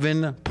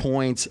 11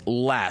 points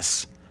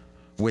less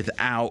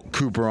without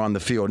Cooper on the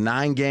field.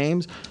 9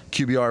 games,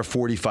 QBR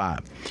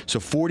 45.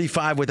 So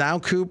 45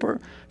 without Cooper,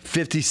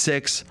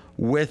 56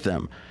 with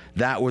him.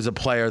 That was a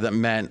player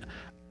that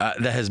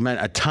has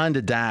meant a ton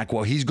to Dak.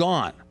 Well, he's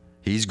gone.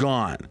 He's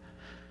gone.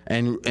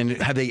 And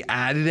have they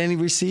added any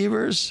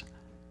receivers?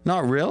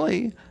 Not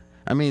really.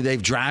 I mean,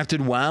 they've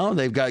drafted well.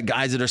 They've got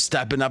guys that are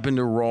stepping up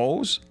into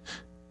roles.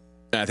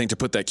 I think to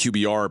put that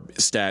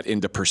QBR stat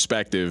into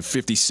perspective,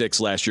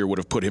 56 last year would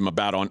have put him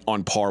about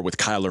on par with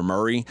Kyler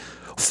Murray.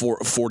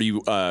 40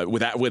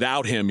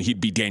 without him,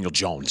 he'd be Daniel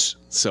Jones.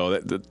 So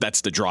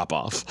that's the drop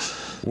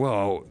off.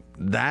 Well,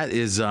 that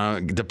is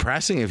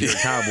depressing if you're a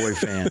Cowboy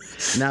fan.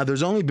 Now,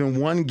 there's only been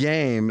one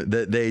game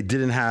that they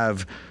didn't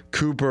have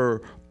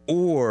Cooper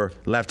or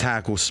left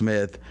tackle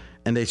Smith,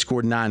 and they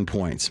scored 9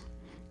 points.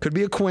 Could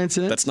be a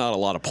coincidence. That's not a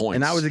lot of points.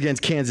 And that was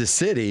against Kansas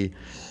City,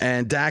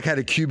 and Dak had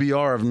a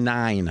QBR of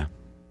 9.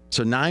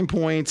 So 9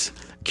 points,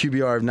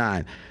 QBR of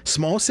 9.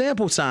 Small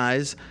sample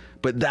size,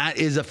 but that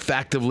is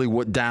effectively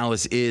what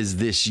Dallas is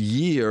this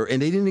year.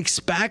 And they didn't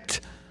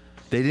expect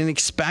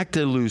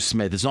to lose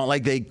Smith. It's not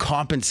like they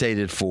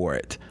compensated for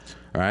it,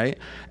 right?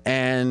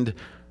 And,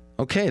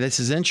 okay, this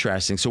is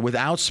interesting. So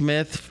without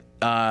Smith,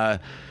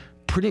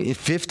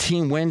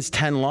 15 wins,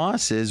 10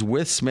 losses.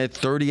 With Smith,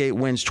 38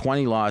 wins,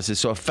 20 losses.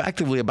 So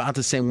effectively about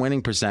the same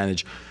winning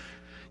percentage.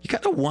 You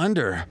got to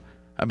wonder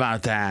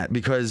about that,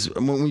 because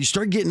when you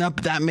start getting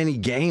up that many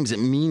games, it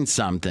means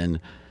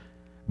something.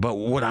 But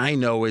what I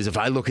know is if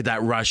I look at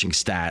that rushing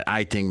stat,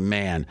 I think,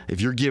 man,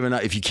 if you're giving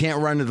up, if you can't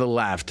run to the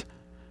left,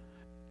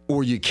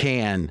 or you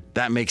can,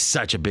 that makes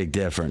such a big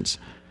difference.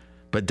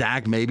 But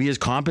Dak maybe is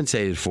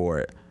compensated for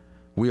it.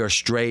 We are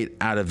straight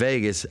out of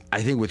Vegas.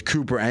 I think with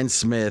Cooper and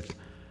Smith,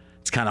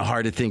 it's kind of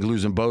hard to think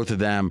losing both of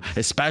them,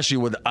 especially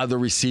with other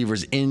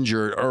receivers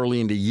injured early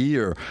in the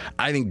year.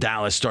 I think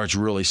Dallas starts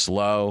really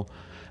slow.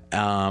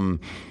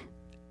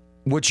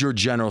 What's your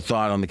general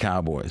thought on the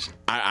Cowboys?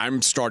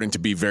 I'm starting to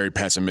be very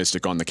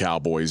pessimistic on the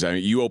Cowboys. I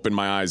mean, you opened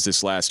my eyes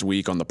this last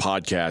week on the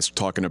podcast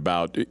talking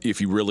about if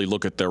you really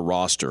look at their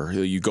roster,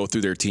 you go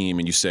through their team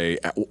and you say,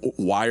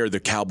 why are the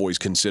Cowboys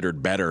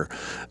considered better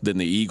than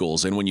the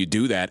Eagles? And when you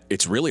do that,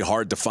 it's really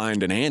hard to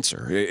find an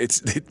answer.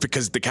 It's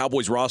because the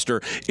Cowboys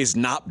roster is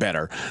not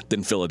better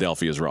than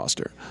Philadelphia's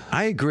roster.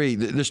 I agree.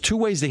 There's 2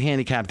 ways to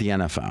handicap the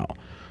NFL.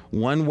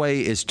 One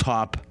way is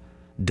top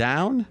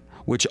down,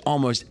 which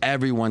almost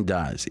everyone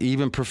does,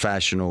 even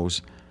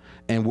professionals.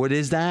 And what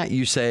is that?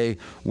 You say,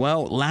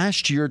 well,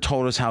 last year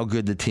told us how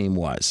good the team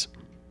was.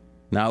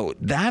 Now,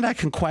 that I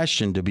can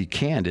question, to be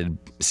candid.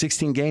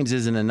 16 games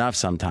isn't enough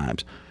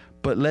sometimes.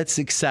 But let's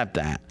accept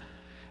that.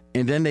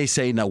 And then they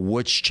say, now,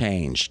 what's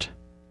changed?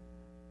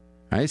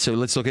 All right, so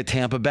let's look at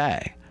Tampa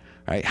Bay.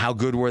 Right? How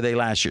good were they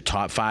last year?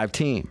 Top 5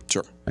 team.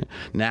 Sure. Right?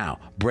 Now,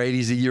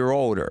 Brady's a year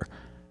older.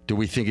 Do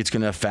we think it's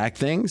going to affect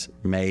things?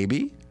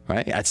 Maybe.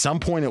 Right? At some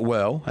point it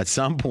will. At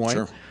some point.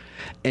 Sure.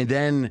 And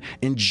then,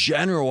 in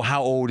general,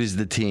 how old is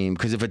the team?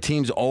 Because if a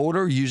team's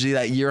older, usually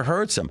that year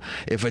hurts them.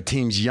 If a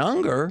team's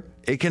younger,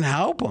 it can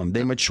help them.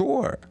 They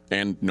mature.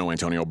 And no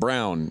Antonio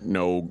Brown,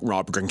 no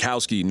Rob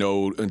Gronkowski,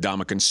 no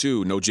Ndamukong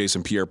Suh, no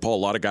Jason Pierre-Paul.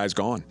 A lot of guys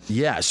gone.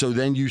 Yeah, so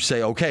then you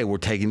say, okay, we're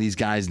taking these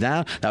guys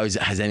down. Now,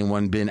 has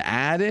anyone been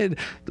added?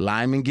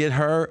 Linemen get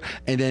hurt.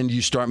 And then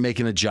you start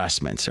making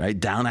adjustments, right?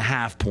 Down a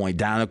half point,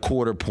 down a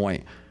quarter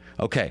point.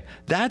 Okay,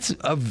 that's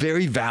a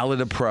very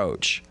valid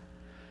approach.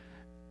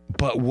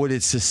 But what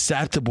it's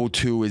susceptible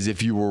to is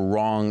if you were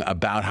wrong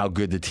about how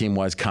good the team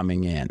was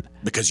coming in.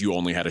 Because you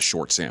only had a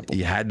short sample.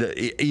 You had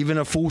to, even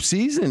a full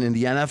season in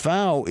the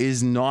NFL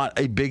is not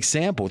a big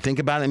sample. Think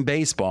about it in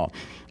baseball.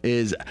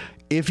 Is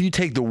if you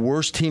take the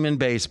worst team in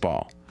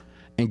baseball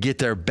and get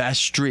their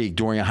best streak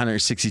during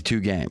 162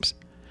 games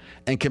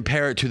and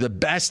compare it to the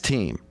best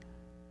team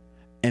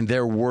and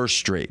their worst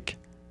streak,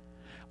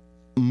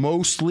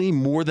 mostly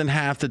more than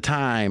half the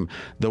time,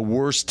 the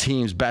worst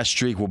team's best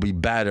streak will be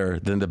better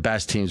than the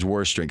best team's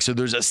worst streak. So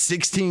there's a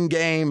 16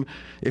 game,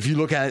 if you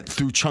look at it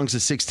through chunks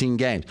of 16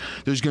 games,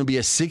 there's going to be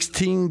a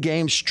 16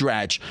 game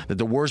stretch that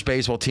the worst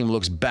baseball team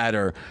looks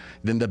better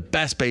than the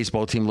best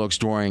baseball team looks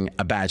during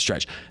a bad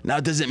stretch.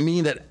 Now, does it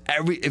mean that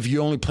if you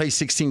only play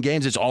 16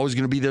 games, it's always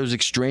going to be those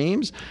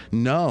extremes?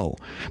 No,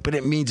 but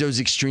it means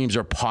those extremes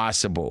are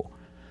possible.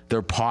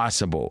 They're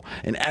possible.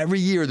 And every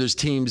year there's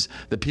teams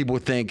that people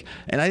think,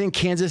 and I think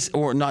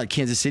not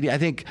Kansas City, I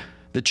think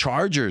the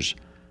Chargers,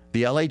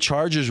 the LA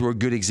Chargers were a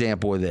good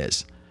example of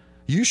this.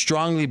 You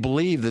strongly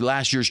believe that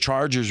last year's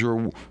Chargers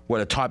were,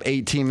 a top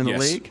 8 team in the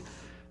league?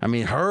 I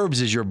mean,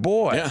 Herbs is your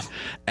boy. Yeah.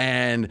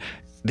 And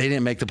they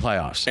didn't make the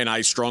playoffs. And I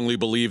strongly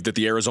believe that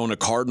the Arizona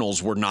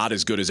Cardinals were not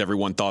as good as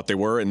everyone thought they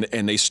were, and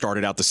they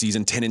started out the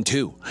season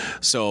 10-2.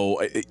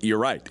 So you're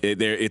right.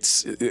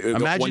 It's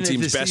one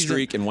team's best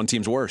streak and one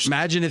team's worst.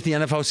 Imagine if the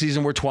NFL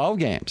season were 12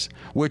 games,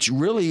 which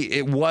really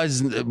it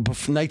was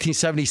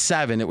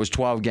 1977. It was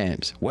 12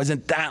 games.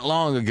 Wasn't that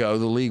long ago.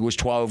 The league was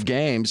 12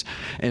 games,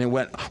 and it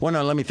went. Well,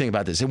 no, let me think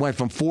about this. It went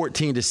from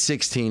 14 to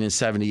 16 in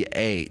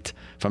 78,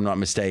 if I'm not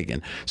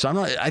mistaken. So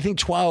I think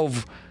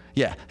 12.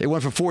 Yeah, it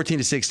went from 14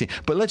 to 16.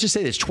 But let's just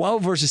say this,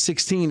 12 versus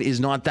 16 is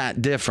not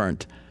that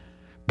different.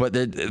 But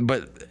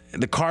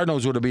the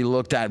Cardinals would be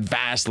looked at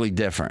vastly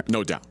different.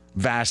 No doubt.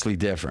 Vastly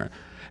different.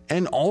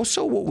 And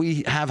also what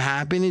we have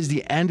happen is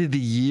the end of the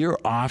year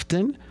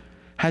often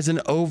has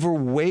an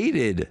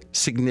overweighted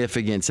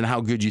significance in how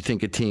good you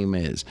think a team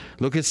is.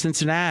 Look at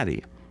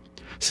Cincinnati.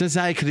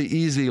 Cincinnati could have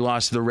easily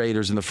lost to the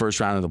Raiders in the first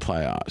round of the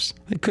playoffs.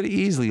 They could have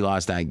easily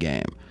lost that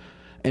game.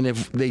 And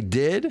if they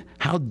did,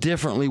 how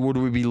differently would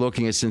we be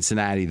looking at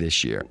Cincinnati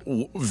this year?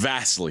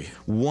 Vastly.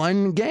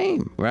 One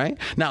game, right?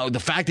 Now, the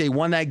fact they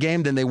won that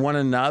game, then they won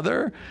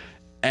another,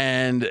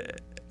 and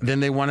then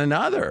they won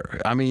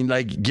another. I mean,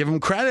 give them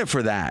credit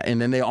for that.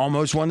 And then they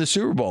almost won the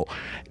Super Bowl.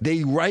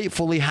 They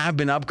rightfully have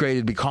been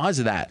upgraded because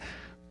of that.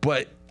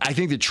 But I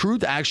think the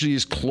truth actually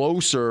is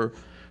closer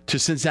to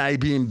Cincinnati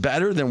being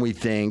better than we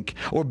think,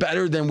 or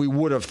better than we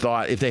would have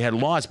thought if they had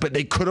lost. But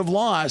they could have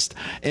lost,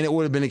 and it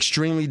would have been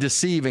extremely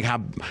deceiving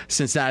how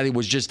Cincinnati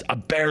was just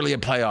barely a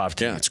playoff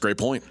team. Yeah, that's a great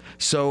point.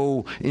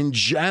 So in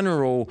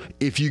general,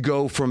 if you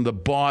go from the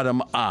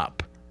bottom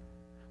up,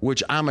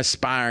 which I'm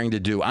aspiring to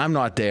do, I'm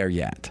not there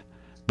yet.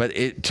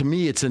 But to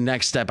me, it's the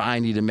next step I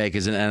need to make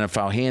as an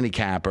NFL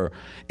handicapper,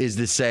 is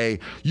to say,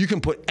 you can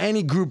put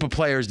any group of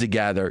players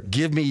together,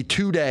 give me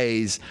 2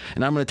 days,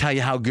 and I'm going to tell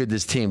you how good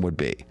this team would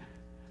be.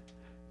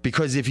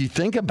 Because if you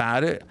think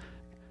about it,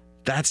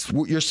 that's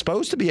what you're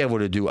supposed to be able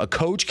to do. A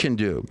coach can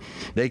do.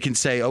 They can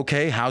say,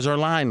 okay, how's our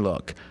line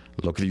look?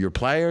 Look at your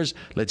players.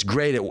 Let's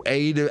grade it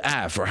A to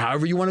F, or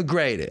however you want to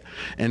grade it.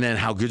 And then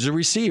how good's the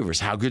receivers?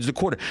 How good's the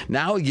quarter?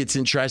 Now it gets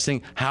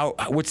interesting.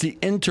 What's the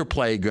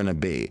interplay going to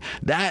be?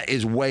 That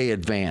is way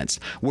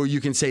advanced, where you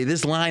can say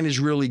this line is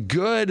really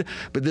good,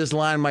 but this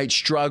line might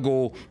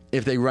struggle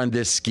if they run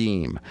this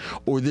scheme.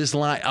 Or this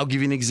line, I'll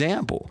give you an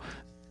example.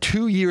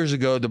 2 years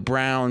ago, the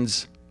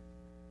Browns...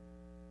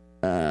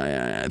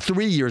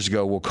 3 years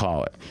ago, we'll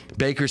call it,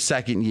 Baker's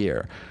second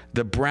year,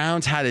 the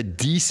Browns had a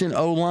decent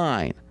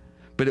O-line,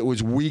 but it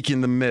was weak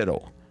in the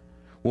middle.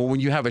 Well, when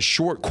you have a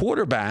short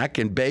quarterback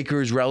and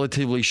Baker is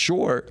relatively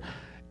short,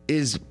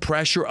 is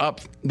pressure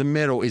up the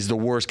middle is the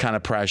worst kind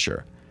of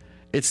pressure.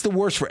 It's the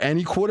worst for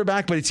any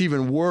quarterback, but it's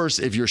even worse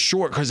if you're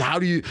short, because how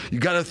do you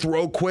got to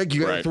throw quick,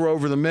 you got to throw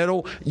over the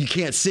middle, you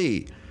can't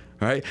see.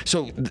 Right?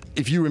 So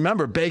if you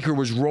remember, Baker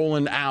was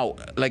rolling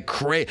out like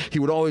crazy. He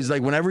would always,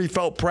 whenever he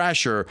felt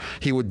pressure,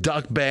 he would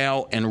duck,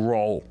 bail, and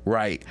roll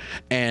right.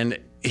 And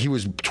he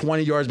was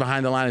 20 yards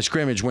behind the line of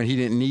scrimmage when he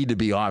didn't need to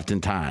be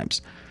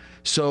oftentimes.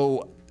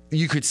 So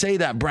you could say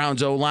that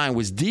Browns O-line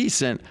was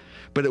decent,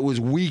 but it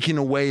was weak in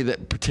a way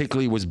that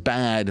particularly was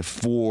bad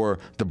for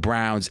the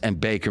Browns and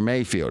Baker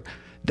Mayfield.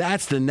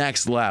 That's the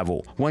next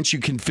level. Once you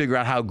can figure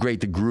out how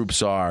great the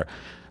groups are,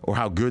 or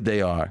how good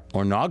they are,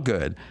 or not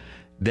good,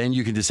 then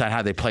you can decide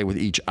how they play with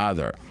each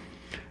other.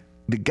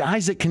 The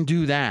guys that can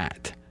do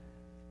that,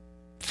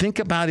 think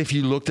about if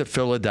you looked at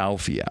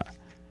Philadelphia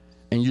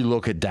and you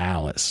look at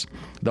Dallas.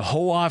 The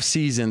whole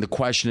offseason, the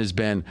question has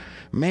been,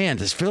 man,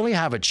 does Philly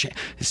have a chance?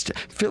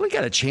 Philly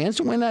got a chance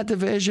to win that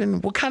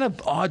division? What kind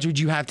of odds would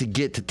you have to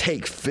get to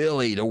take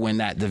Philly to win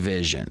that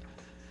division?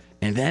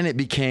 And then it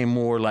became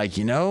more like,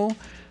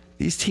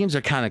 these teams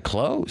are kind of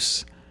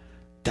close.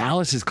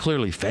 Dallas is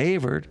clearly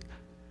favored.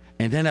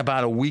 And then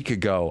about a week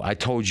ago, I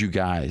told you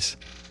guys,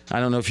 I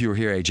don't know if you were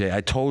here, AJ,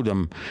 I told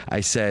them,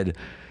 I said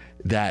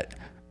that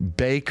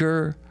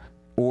Baker,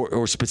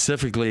 or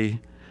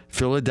specifically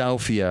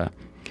Philadelphia,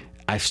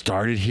 I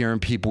started hearing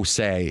people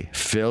say,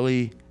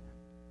 Philly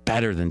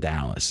better than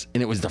Dallas.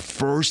 And it was the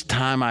first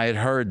time I had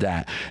heard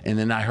that. And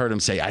then I heard him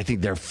say, I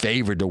think they're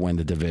favored to win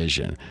the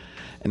division.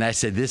 And I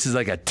said, this is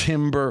like a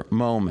timber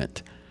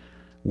moment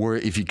where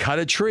if you cut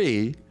a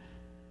tree,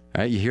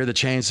 right, you hear the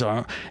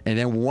chainsaw, and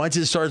then once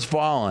it starts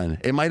falling,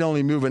 it might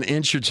only move an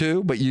inch or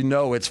two, but you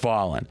know it's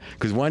falling.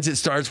 Because once it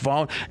starts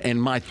falling,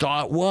 and my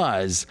thought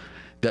was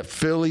that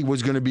Philly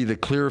was going to be the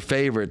clear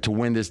favorite to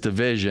win this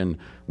division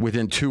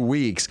within 2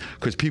 weeks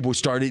because people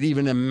started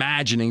even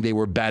imagining they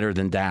were better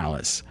than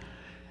Dallas.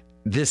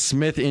 This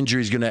Smith injury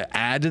is going to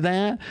add to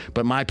that,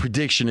 but my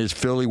prediction is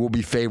Philly will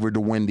be favored to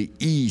win the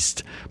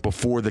East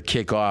before the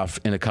kickoff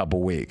in a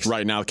couple weeks.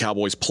 Right now,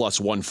 Cowboys plus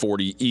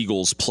 140,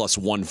 Eagles plus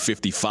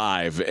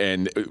 155.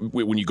 And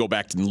when you go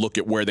back and look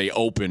at where they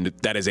opened,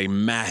 that is a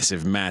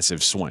massive,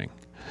 massive swing.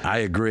 I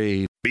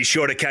agree. Be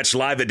sure to catch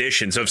live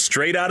editions of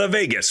Straight Outta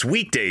Vegas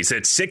weekdays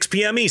at 6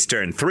 p.m.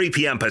 Eastern, 3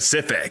 p.m.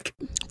 Pacific.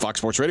 Fox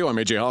Sports Radio, I'm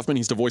A.J. Hoffman.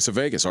 He's the voice of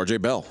Vegas, R.J.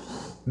 Bell.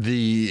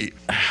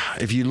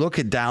 If you look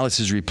at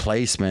Dallas's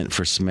replacement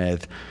for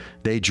Smith,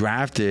 they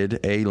drafted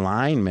a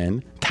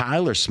lineman,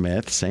 Tyler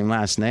Smith, same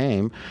last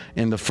name,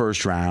 in the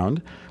first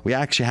round. We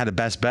actually had a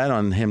best bet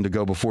on him to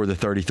go before the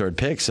 33rd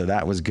pick, so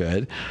that was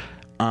good.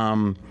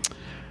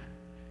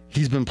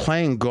 He's been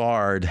playing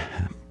guard,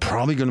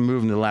 probably going to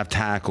move him to left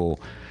tackle.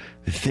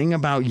 The thing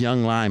about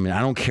young linemen,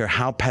 I don't care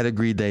how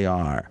pedigreed they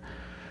are,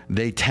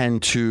 they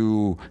tend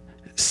to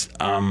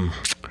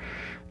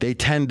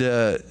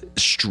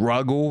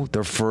struggle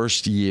their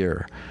first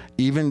year.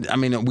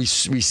 We've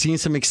seen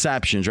some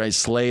exceptions, right?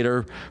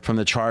 Slater from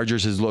the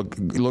Chargers has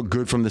looked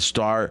good from the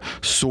start.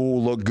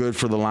 Sewell looked good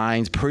for the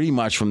Lions pretty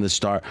much from the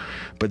start.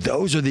 But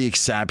those are the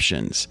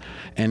exceptions.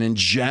 And in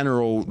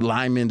general,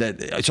 linemen,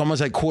 it's almost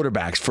like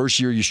quarterbacks. First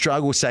year you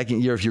struggle.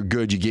 Second year, if you're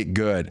good, you get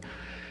good.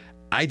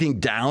 I think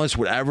Dallas,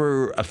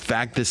 whatever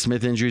effect the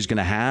Smith injury is going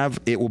to have,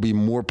 it will be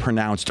more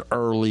pronounced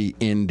early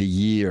in the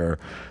year,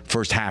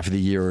 first half of the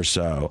year or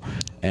so.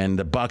 And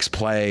the Bucs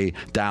play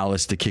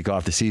Dallas to kick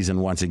off the season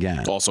once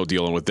again. Also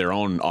dealing with their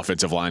own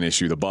offensive line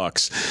issue, the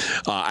Bucs.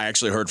 I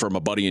actually heard from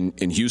a buddy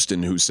in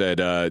Houston who said,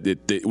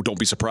 don't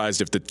be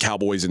surprised if the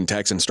Cowboys and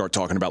Texans start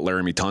talking about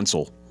Laramie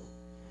Tunsil.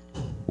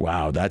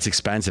 Wow, that's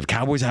expensive.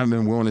 Cowboys haven't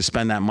been willing to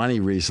spend that money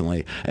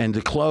recently. And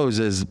to close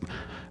is...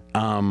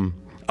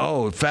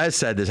 Fez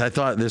said this. I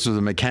thought this was a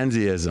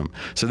McKenzieism.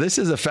 So this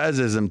is a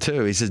Fezism,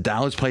 too. He says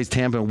Dallas plays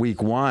Tampa in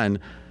week 1.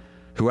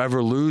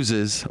 Whoever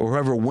loses or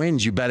whoever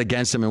wins, you bet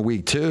against them in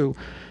week 2.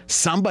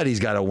 Somebody's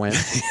got to win.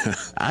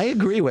 I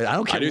agree with it. I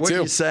don't care what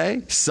you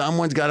say.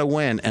 Someone's got to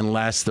win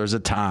unless there's a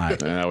tie.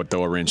 I would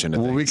throw a wrench into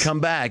things. When we come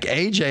back,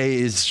 AJ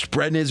is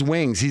spreading his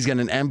wings. He's got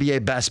an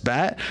NBA best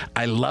bet.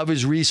 I love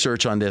his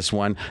research on this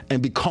one.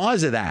 And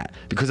because of that,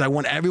 because I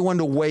want everyone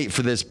to wait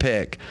for this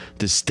pick,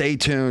 to stay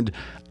tuned,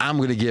 I'm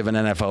going to give an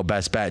NFL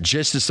best bet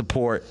just to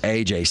support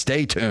AJ.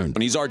 Stay tuned.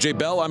 When he's RJ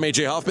Bell, I'm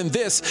AJ Hoffman.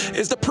 This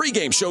is the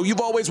pregame show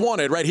you've always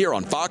wanted right here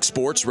on Fox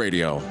Sports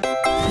Radio.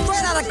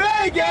 Straight out of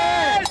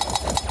Vegas!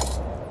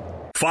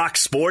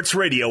 Fox Sports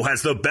Radio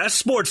has the best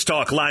sports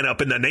talk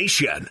lineup in the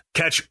nation.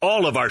 Catch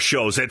all of our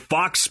shows at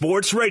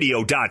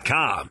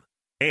foxsportsradio.com.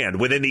 And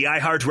within the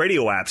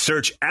iHeartRadio app,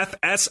 search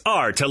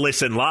FSR to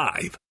listen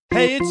live.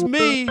 Hey, it's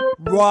me,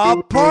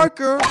 Rob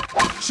Parker.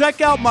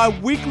 Check out my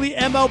weekly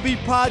MLB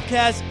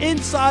podcast,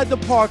 Inside the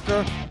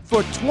Parker,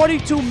 for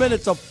 22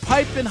 minutes of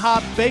piping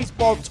hot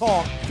baseball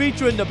talk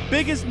featuring the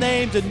biggest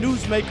names and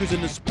newsmakers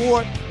in the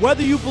sport.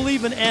 Whether you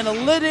believe in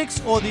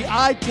analytics or the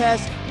eye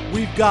test,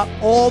 we've got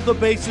all the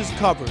bases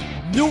covered.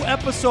 New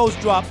episodes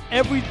drop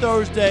every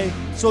Thursday,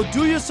 so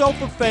do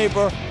yourself a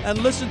favor and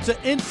listen to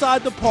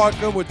Inside the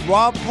Parker with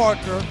Rob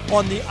Parker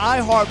on the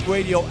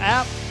iHeartRadio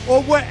app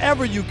or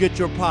wherever you get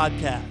your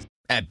podcast.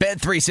 At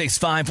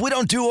Bet365, we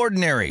don't do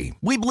ordinary.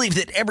 We believe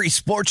that every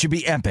sport should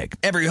be epic.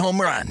 Every home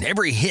run,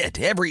 every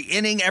hit, every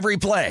inning, every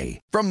play.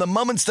 From the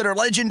moments that are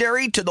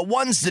legendary to the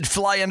ones that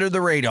fly under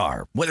the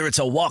radar. Whether it's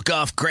a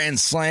walk-off grand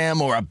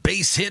slam or a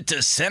base hit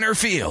to center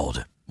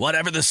field.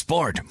 Whatever the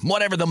sport,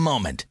 whatever the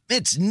moment.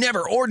 It's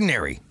never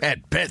ordinary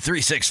at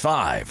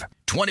Bet365.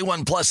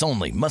 21 plus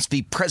only. Must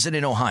be present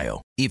in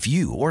Ohio. If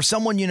you or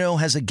someone you know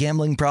has a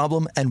gambling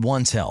problem and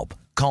wants help,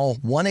 call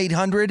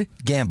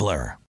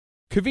 1-800-GAMBLER.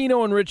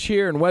 Covino and Rich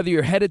here, and whether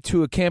you're headed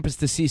to a campus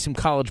to see some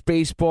college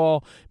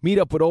baseball, meet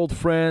up with old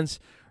friends,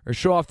 or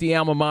show off the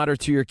alma mater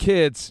to your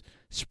kids,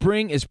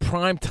 spring is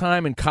prime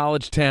time in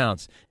college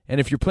towns. And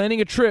if you're planning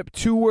a trip,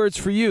 2 words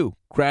for you: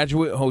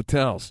 Graduate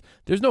Hotels.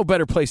 There's no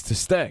better place to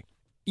stay.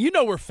 You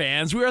know we're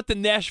fans. We were at the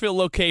Nashville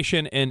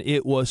location, and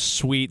it was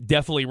sweet.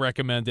 Definitely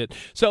recommend it.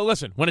 So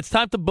listen, when it's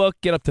time to book,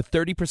 get up to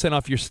 30%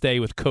 off your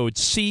stay with code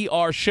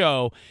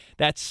CRSHOW.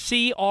 That's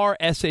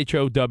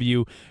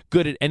CRSHOW.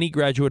 Good at any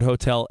Graduate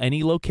Hotel,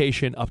 any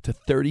location, up to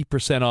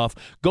 30% off.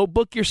 Go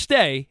book your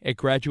stay at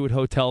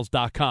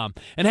graduatehotels.com.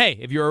 And hey,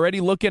 if you're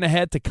already looking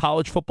ahead to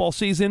college football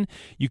season,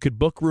 you could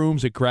book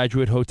rooms at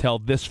Graduate Hotel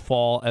this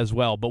fall as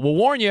well. But we'll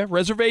warn you,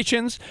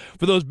 reservations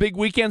for those big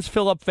weekends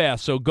fill up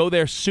fast, so go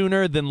there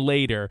sooner than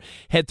later.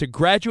 Head to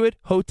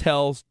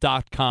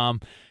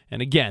graduatehotels.com.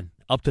 And again,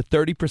 up to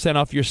 30%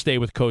 off your stay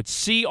with code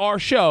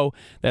CRSHOW.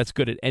 That's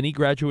good at any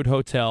Graduate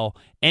hotel,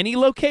 any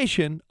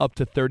location, up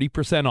to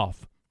 30%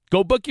 off.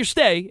 Go book your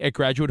stay at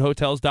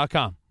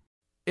graduatehotels.com.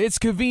 It's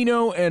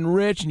Covino and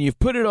Rich, and you've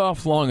put it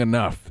off long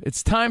enough.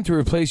 It's time to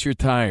replace your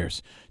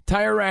tires.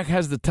 Tire Rack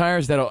has the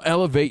tires that'll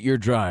elevate your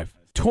drive.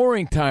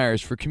 Touring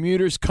tires for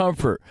commuters'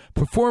 comfort,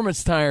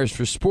 performance tires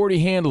for sporty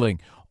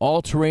handling,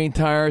 all-terrain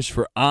tires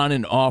for on-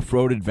 and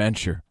off-road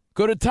adventure.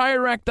 Go to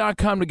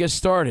TireRack.com to get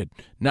started.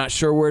 Not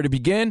sure where to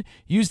begin?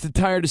 Use the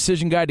Tire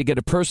Decision Guide to get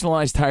a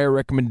personalized tire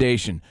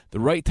recommendation. The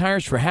right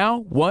tires for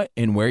how, what,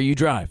 and where you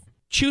drive.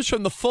 Choose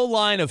from the full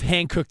line of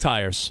Hankook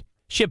tires.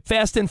 Ship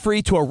fast and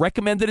free to a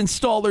recommended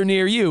installer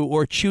near you,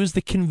 or choose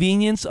the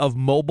convenience of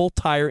mobile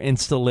tire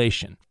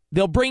installation.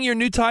 They'll bring your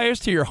new tires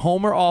to your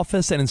home or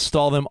office and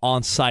install them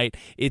on site.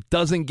 It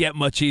doesn't get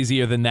much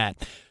easier than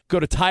that. Go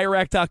to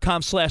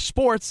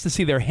TireRack.com/sports to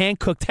see their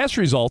Hankook test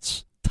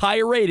results,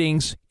 tire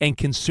ratings, and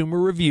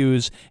consumer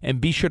reviews, and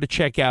be sure to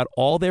check out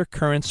all their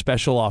current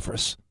special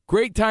offers.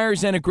 Great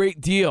tires and a great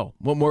deal.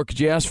 What more could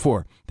you ask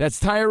for? That's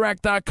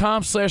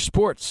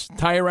TireRack.com/sports.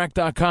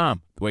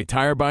 TireRack.com, the way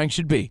tire buying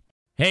should be.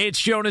 Hey,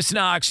 it's Jonas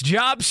Knox.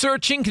 Job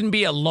searching can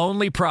be a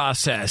lonely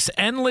process.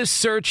 Endless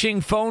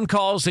searching, phone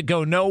calls that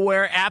go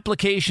nowhere,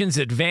 applications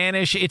that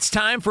vanish. It's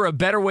time for a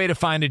better way to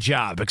find a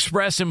job.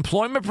 Express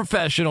Employment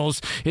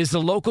Professionals is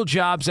the local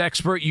jobs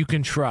expert you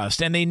can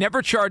trust, and they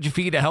never charge a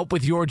fee to help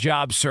with your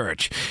job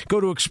search. Go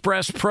to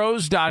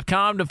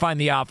expresspros.com to find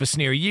the office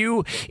near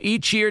you.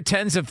 Each year,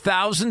 tens of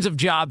thousands of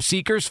job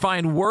seekers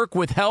find work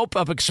with help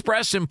of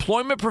Express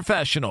Employment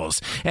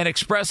Professionals, and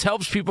Express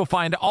helps people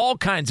find all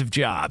kinds of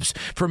jobs,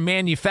 from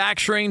manufacturing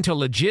to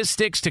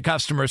logistics to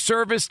customer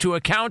service to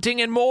accounting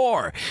and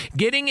more.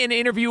 Getting an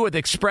interview with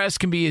Express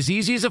can be as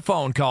easy as a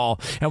phone call,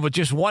 and with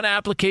just one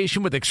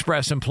application with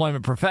Express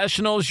Employment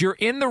Professionals, you're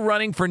in the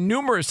running for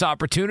numerous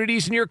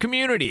opportunities in your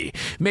community.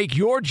 Make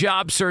your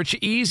job search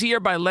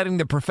easier by letting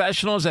the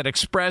professionals at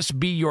Express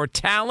be your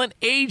talent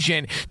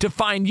agent to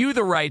find you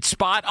the right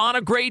spot on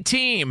a great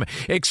team.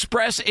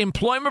 Express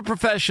Employment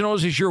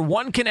Professionals is your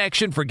one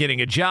connection for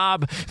getting a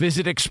job.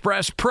 Visit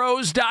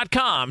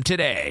expresspros.com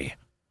today.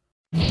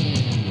 I'm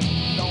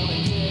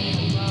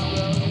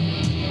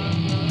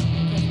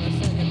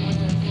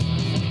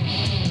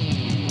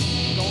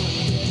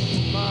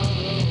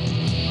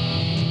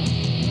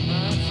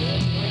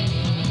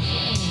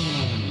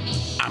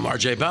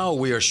RJ Bell.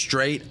 We are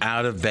straight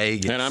out of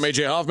Vegas. And I'm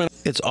AJ Hoffman.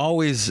 It's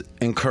always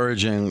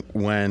encouraging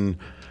when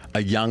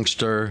a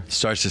youngster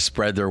starts to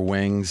spread their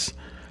wings,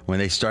 when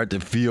they start to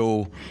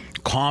feel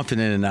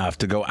confident enough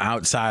to go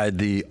outside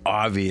the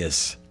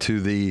obvious to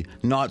the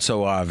not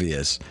so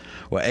obvious.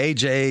 Well,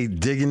 AJ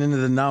digging into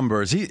the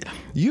numbers.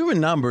 You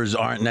and numbers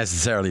aren't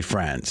necessarily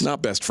friends.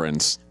 Not best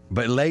friends.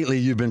 But lately,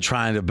 you've been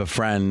trying to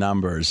befriend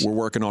numbers. We're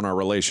working on our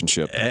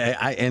relationship.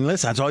 And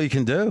listen, that's all you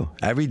can do.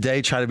 Every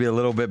day, try to be a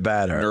little bit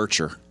better.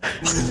 Nurture.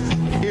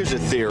 Here's a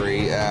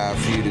theory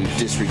for you to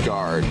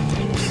disregard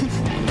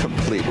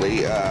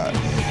completely.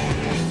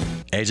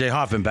 AJ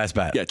Hoffman, best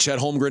bet. Yeah, Chet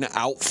Holmgren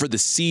out for the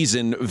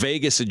season.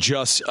 Vegas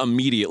adjusts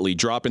immediately,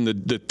 dropping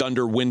the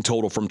Thunder win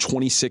total from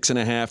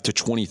 26.5 to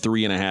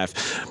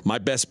 23.5. My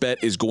best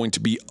bet is going to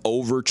be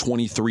over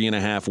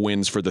 23.5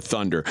 wins for the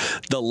Thunder.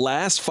 The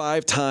last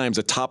 5 times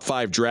a top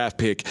 5 draft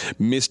pick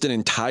missed an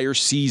entire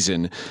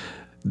season,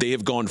 they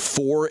have gone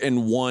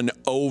 4-1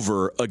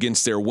 over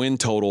against their win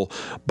total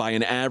by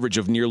an average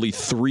of nearly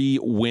 3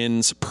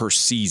 wins per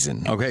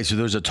season. Okay, so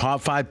there's a top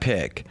 5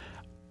 pick.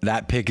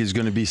 That pick is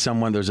going to be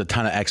someone there's a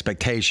ton of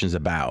expectations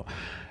about.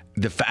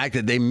 The fact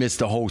that they missed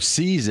the whole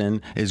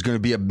season is going to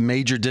be a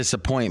major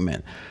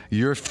disappointment.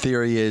 Your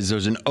theory is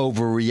there's an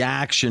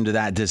overreaction to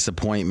that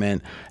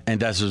disappointment, and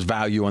thus there's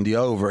value on the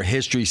over.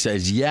 History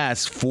says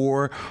yes,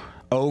 4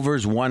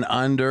 overs, 1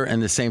 under in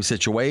the same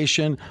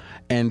situation,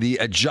 and the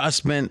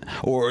adjustment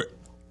or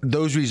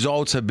those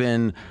results have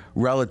been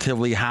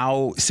relatively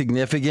how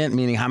significant,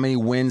 meaning how many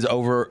wins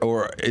over,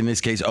 or in this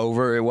case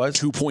over it was?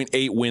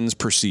 2.8 wins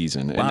per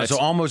season. Wow, and so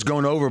almost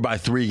going over by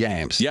 3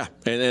 games. Yeah,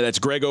 and that's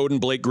Greg Oden,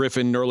 Blake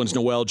Griffin, Nerlens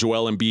Noel,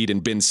 Joel Embiid,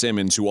 and Ben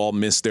Simmons, who all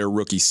missed their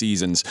rookie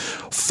seasons.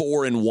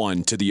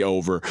 4-1 to the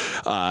over.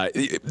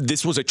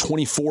 This was a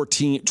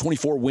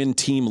 24-win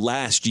team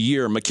last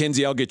year.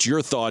 Mackenzie, I'll get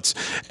your thoughts.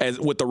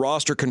 With the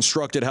roster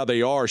constructed how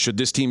they are, should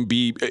this team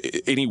be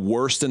any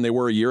worse than they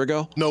were a year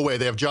ago? No way.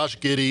 They have Josh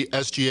Giddey,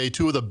 SGA,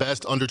 2 of the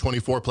best under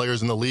 24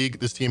 players in the league.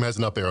 This team has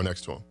an up arrow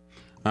next to him.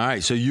 All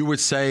right, so you would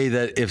say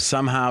that if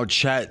somehow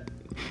Chet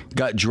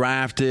got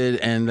drafted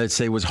and let's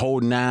say was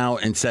holding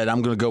out and said,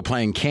 I'm going to go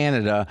play in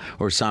Canada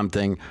or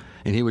something,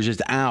 and he was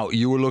just out,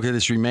 you would look at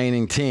this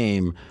remaining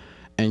team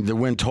and the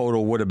win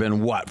total would have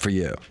been what for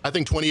you? I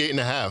think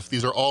 28.5.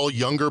 These are all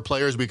younger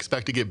players we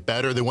expect to get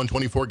better. They won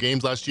 24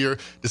 games last year.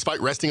 Despite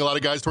resting a lot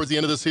of guys towards the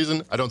end of the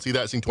season, I don't see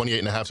that. I think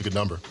 28.5 is a good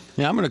number.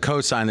 Yeah, I'm going to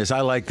co-sign this.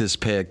 I like this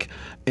pick,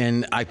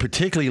 and I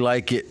particularly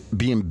like it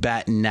being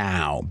bet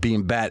now,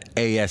 being bet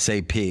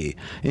ASAP.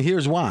 And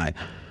here's why.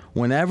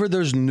 whenever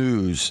there's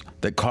news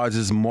that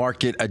causes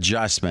market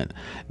adjustment,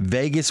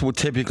 Vegas will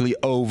typically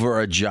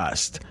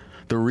over-adjust.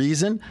 The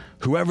reason?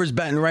 Whoever's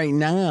betting right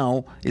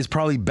now is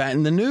probably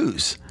betting the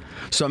news.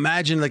 So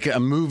imagine like a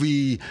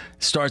movie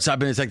starts up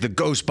and it's like the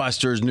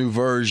Ghostbusters new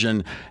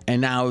version, and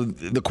now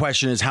the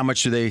question is, how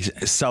much do they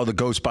sell the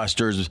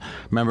Ghostbusters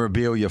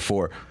memorabilia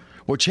for?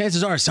 Well,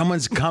 chances are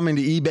someone's coming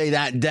to eBay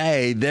that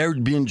day. They're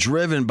being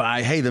driven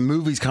by, hey, the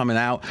movie's coming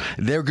out.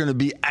 They're going to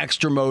be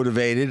extra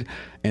motivated,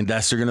 and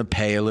thus they're going to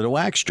pay a little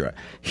extra.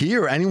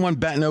 Here, anyone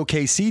betting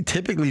OKC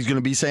typically is going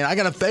to be saying, I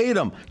got to fade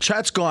them.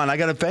 Chet's gone. I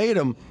got to fade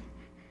them.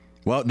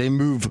 Well, they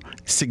move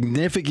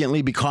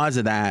significantly because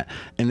of that,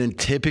 and then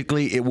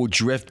typically it will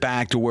drift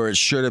back to where it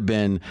should have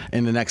been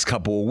in the next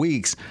couple of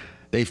weeks.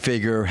 They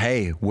figure,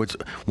 hey,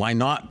 why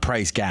not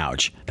price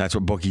gouge? That's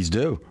what bookies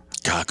do.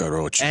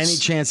 Cockroaches. Any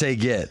chance they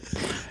get.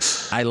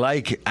 I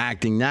like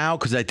acting now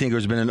because I think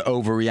there's been an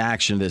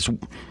overreaction to this.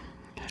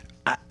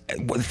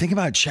 The thing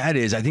about Chet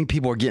is I think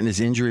people are getting this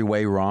injury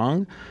way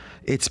wrong.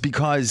 It's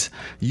because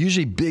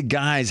usually big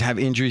guys have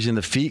injuries in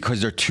the feet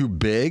because they're too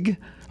big,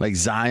 like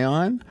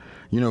Zion.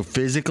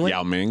 Physically.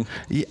 Yao Ming.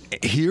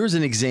 Here's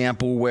an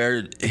example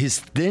where his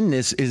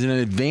thinness is an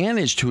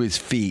advantage to his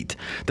feet.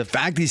 The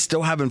fact he's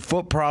still having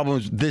foot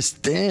problems this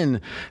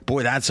thin,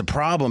 boy, that's a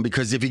problem,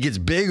 because if he gets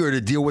bigger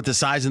to deal with the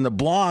size in the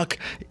block,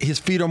 his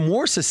feet are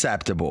more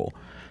susceptible.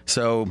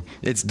 So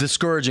it's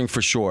discouraging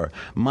for sure.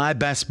 My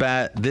best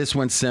bet, this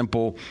one's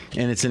simple,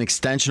 and it's an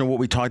extension of what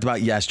we talked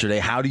about yesterday.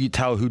 How do you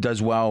tell who does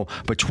well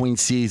between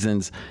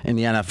seasons in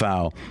the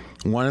NFL?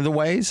 One of the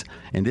ways,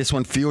 and this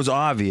one feels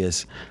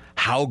obvious,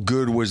 how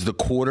good was the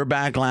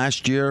quarterback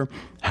last year?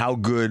 How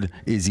good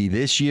is he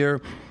this year?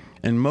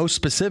 And most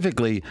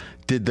specifically,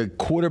 did the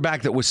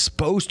quarterback that was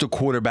supposed to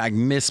quarterback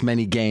miss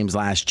many games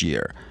last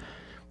year?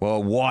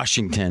 Well,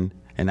 Washington,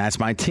 and that's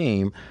my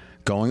team,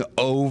 going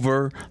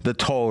over the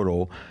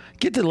total.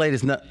 Get the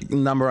latest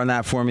number on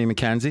that for me,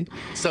 Mackenzie.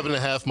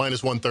 7.5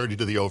 minus 130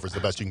 to the over is the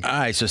best you can get. All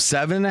right, so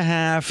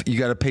 7.5. You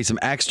got to pay some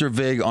extra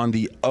vig on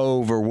the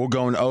over. We're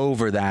going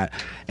over that.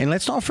 And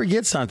let's not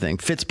forget something.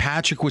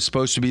 Fitzpatrick was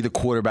supposed to be the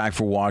quarterback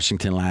for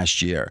Washington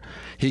last year.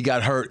 He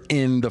got hurt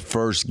in the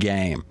first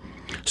game.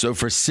 So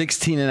for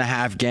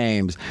 16.5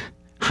 games,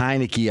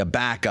 Heineke, a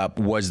backup,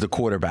 was the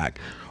quarterback.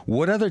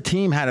 What other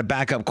team had a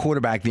backup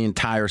quarterback the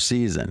entire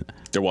season?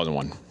 There wasn't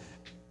one.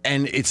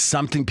 And it's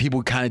something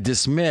people kind of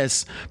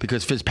dismiss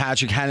because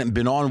Fitzpatrick hadn't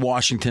been on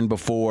Washington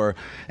before,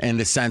 and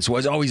the sense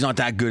was, oh, he's not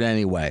that good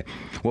anyway.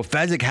 Well,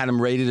 Fezzik had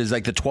him rated as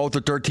like the 12th or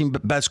 13th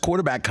best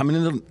quarterback coming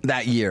into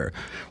that year.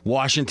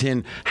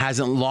 Washington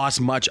hasn't lost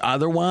much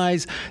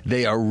otherwise.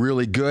 They are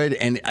really good,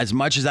 and as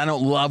much as I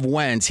don't love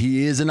Wentz,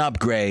 he is an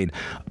upgrade.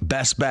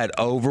 Best bet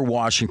over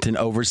Washington,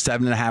 over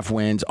 7.5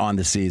 wins on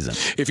the season.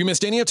 If you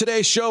missed any of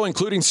today's show,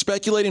 including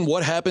speculating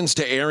what happens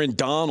to Aaron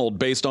Donald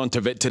based on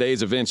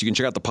today's events, you can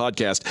check out the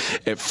podcast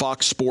at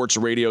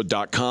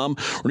foxsportsradio.com.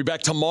 We'll be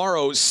back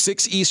tomorrow,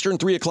 6 Eastern,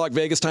 3 o'clock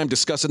Vegas time,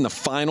 discussing the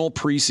final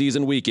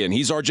preseason weekend.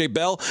 He's RJ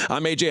Bell.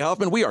 I'm AJ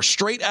Huffman. We are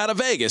straight out of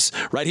Vegas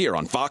right here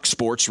on Fox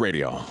Sports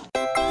Radio.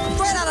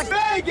 Straight out of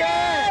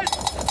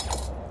Vegas!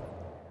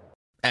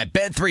 At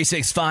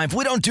Bet365,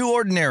 we don't do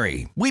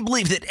ordinary. We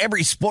believe that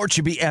every sport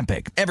should be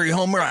epic. Every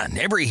home run,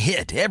 every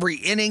hit, every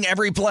inning,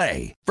 every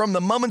play. From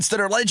the moments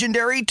that are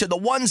legendary to the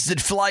ones that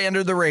fly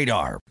under the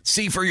radar.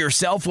 See for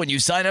yourself when you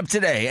sign up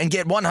today and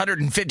get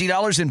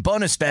 $150 in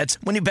bonus bets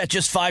when you bet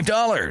just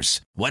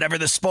 $5. Whatever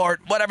the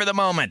sport, whatever the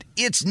moment,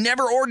 it's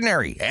never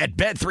ordinary at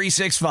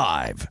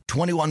Bet365.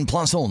 21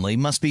 plus only.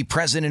 Must be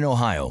present in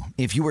Ohio.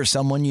 If you or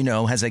someone you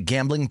know has a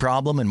gambling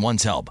problem and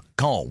wants help,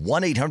 call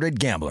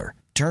 1-800-GAMBLER.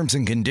 Terms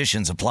and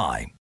conditions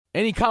apply.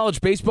 Any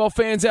college baseball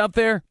fans out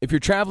there? If you're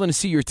traveling to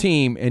see your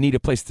team and need a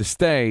place to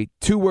stay,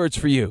 2 words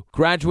for you: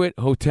 Graduate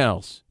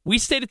Hotels. We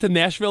stayed at the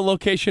Nashville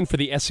location for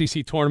the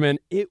SEC tournament.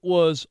 It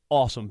was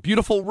awesome.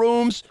 Beautiful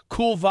rooms,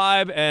 cool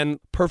vibe, and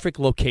perfect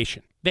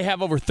location. They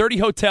have over 30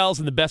 hotels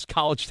in the best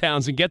college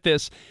towns, and get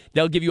this,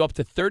 they'll give you up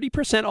to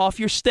 30% off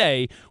your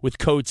stay with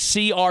code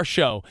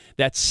CRSHOW.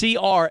 That's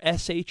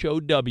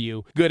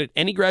CRSHOW. Good at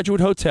any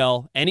Graduate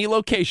Hotel, any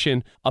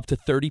location, up to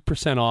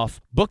 30% off.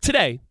 Book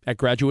today at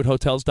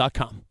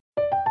graduatehotels.com.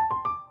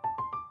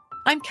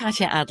 I'm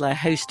Katya Adler,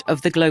 host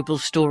of The Global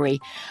Story.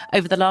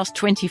 Over the last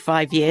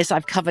 25 years,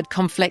 I've covered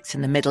conflicts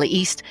in the Middle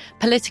East,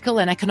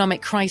 political and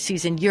economic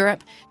crises in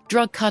Europe,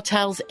 drug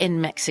cartels in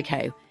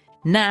Mexico.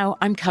 Now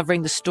I'm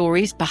covering the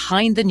stories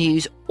behind the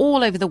news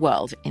all over the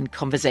world in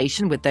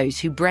conversation with those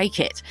who break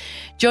it.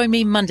 Join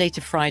me Monday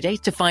to Friday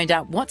to find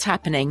out what's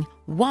happening,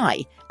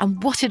 why,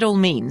 and what it all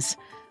means.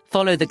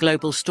 Follow The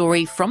Global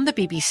Story from the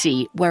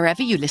BBC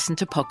wherever you listen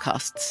to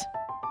podcasts.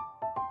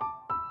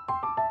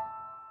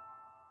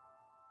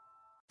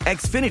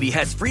 Xfinity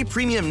has free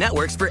premium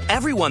networks for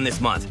everyone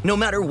this month, no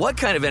matter what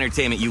kind of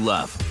entertainment you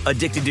love.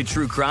 Addicted to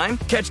true crime?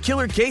 Catch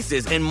killer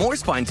cases and more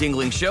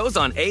spine-tingling shows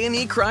on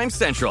A&E Crime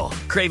Central.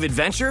 Crave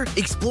adventure?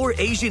 Explore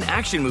Asian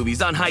action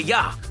movies on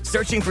Hi-YAH.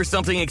 Searching for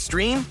something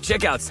extreme?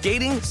 Check out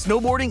skating,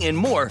 snowboarding, and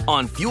more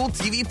on Fuel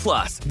TV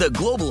Plus, the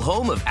global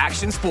home of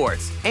action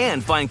sports.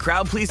 And find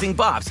crowd-pleasing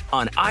bops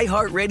on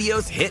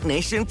iHeartRadio's Hit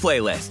Nation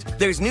playlist.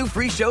 There's new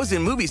free shows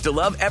and movies to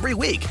love every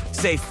week.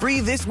 Say free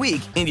this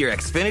week in your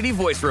Xfinity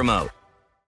voice remote.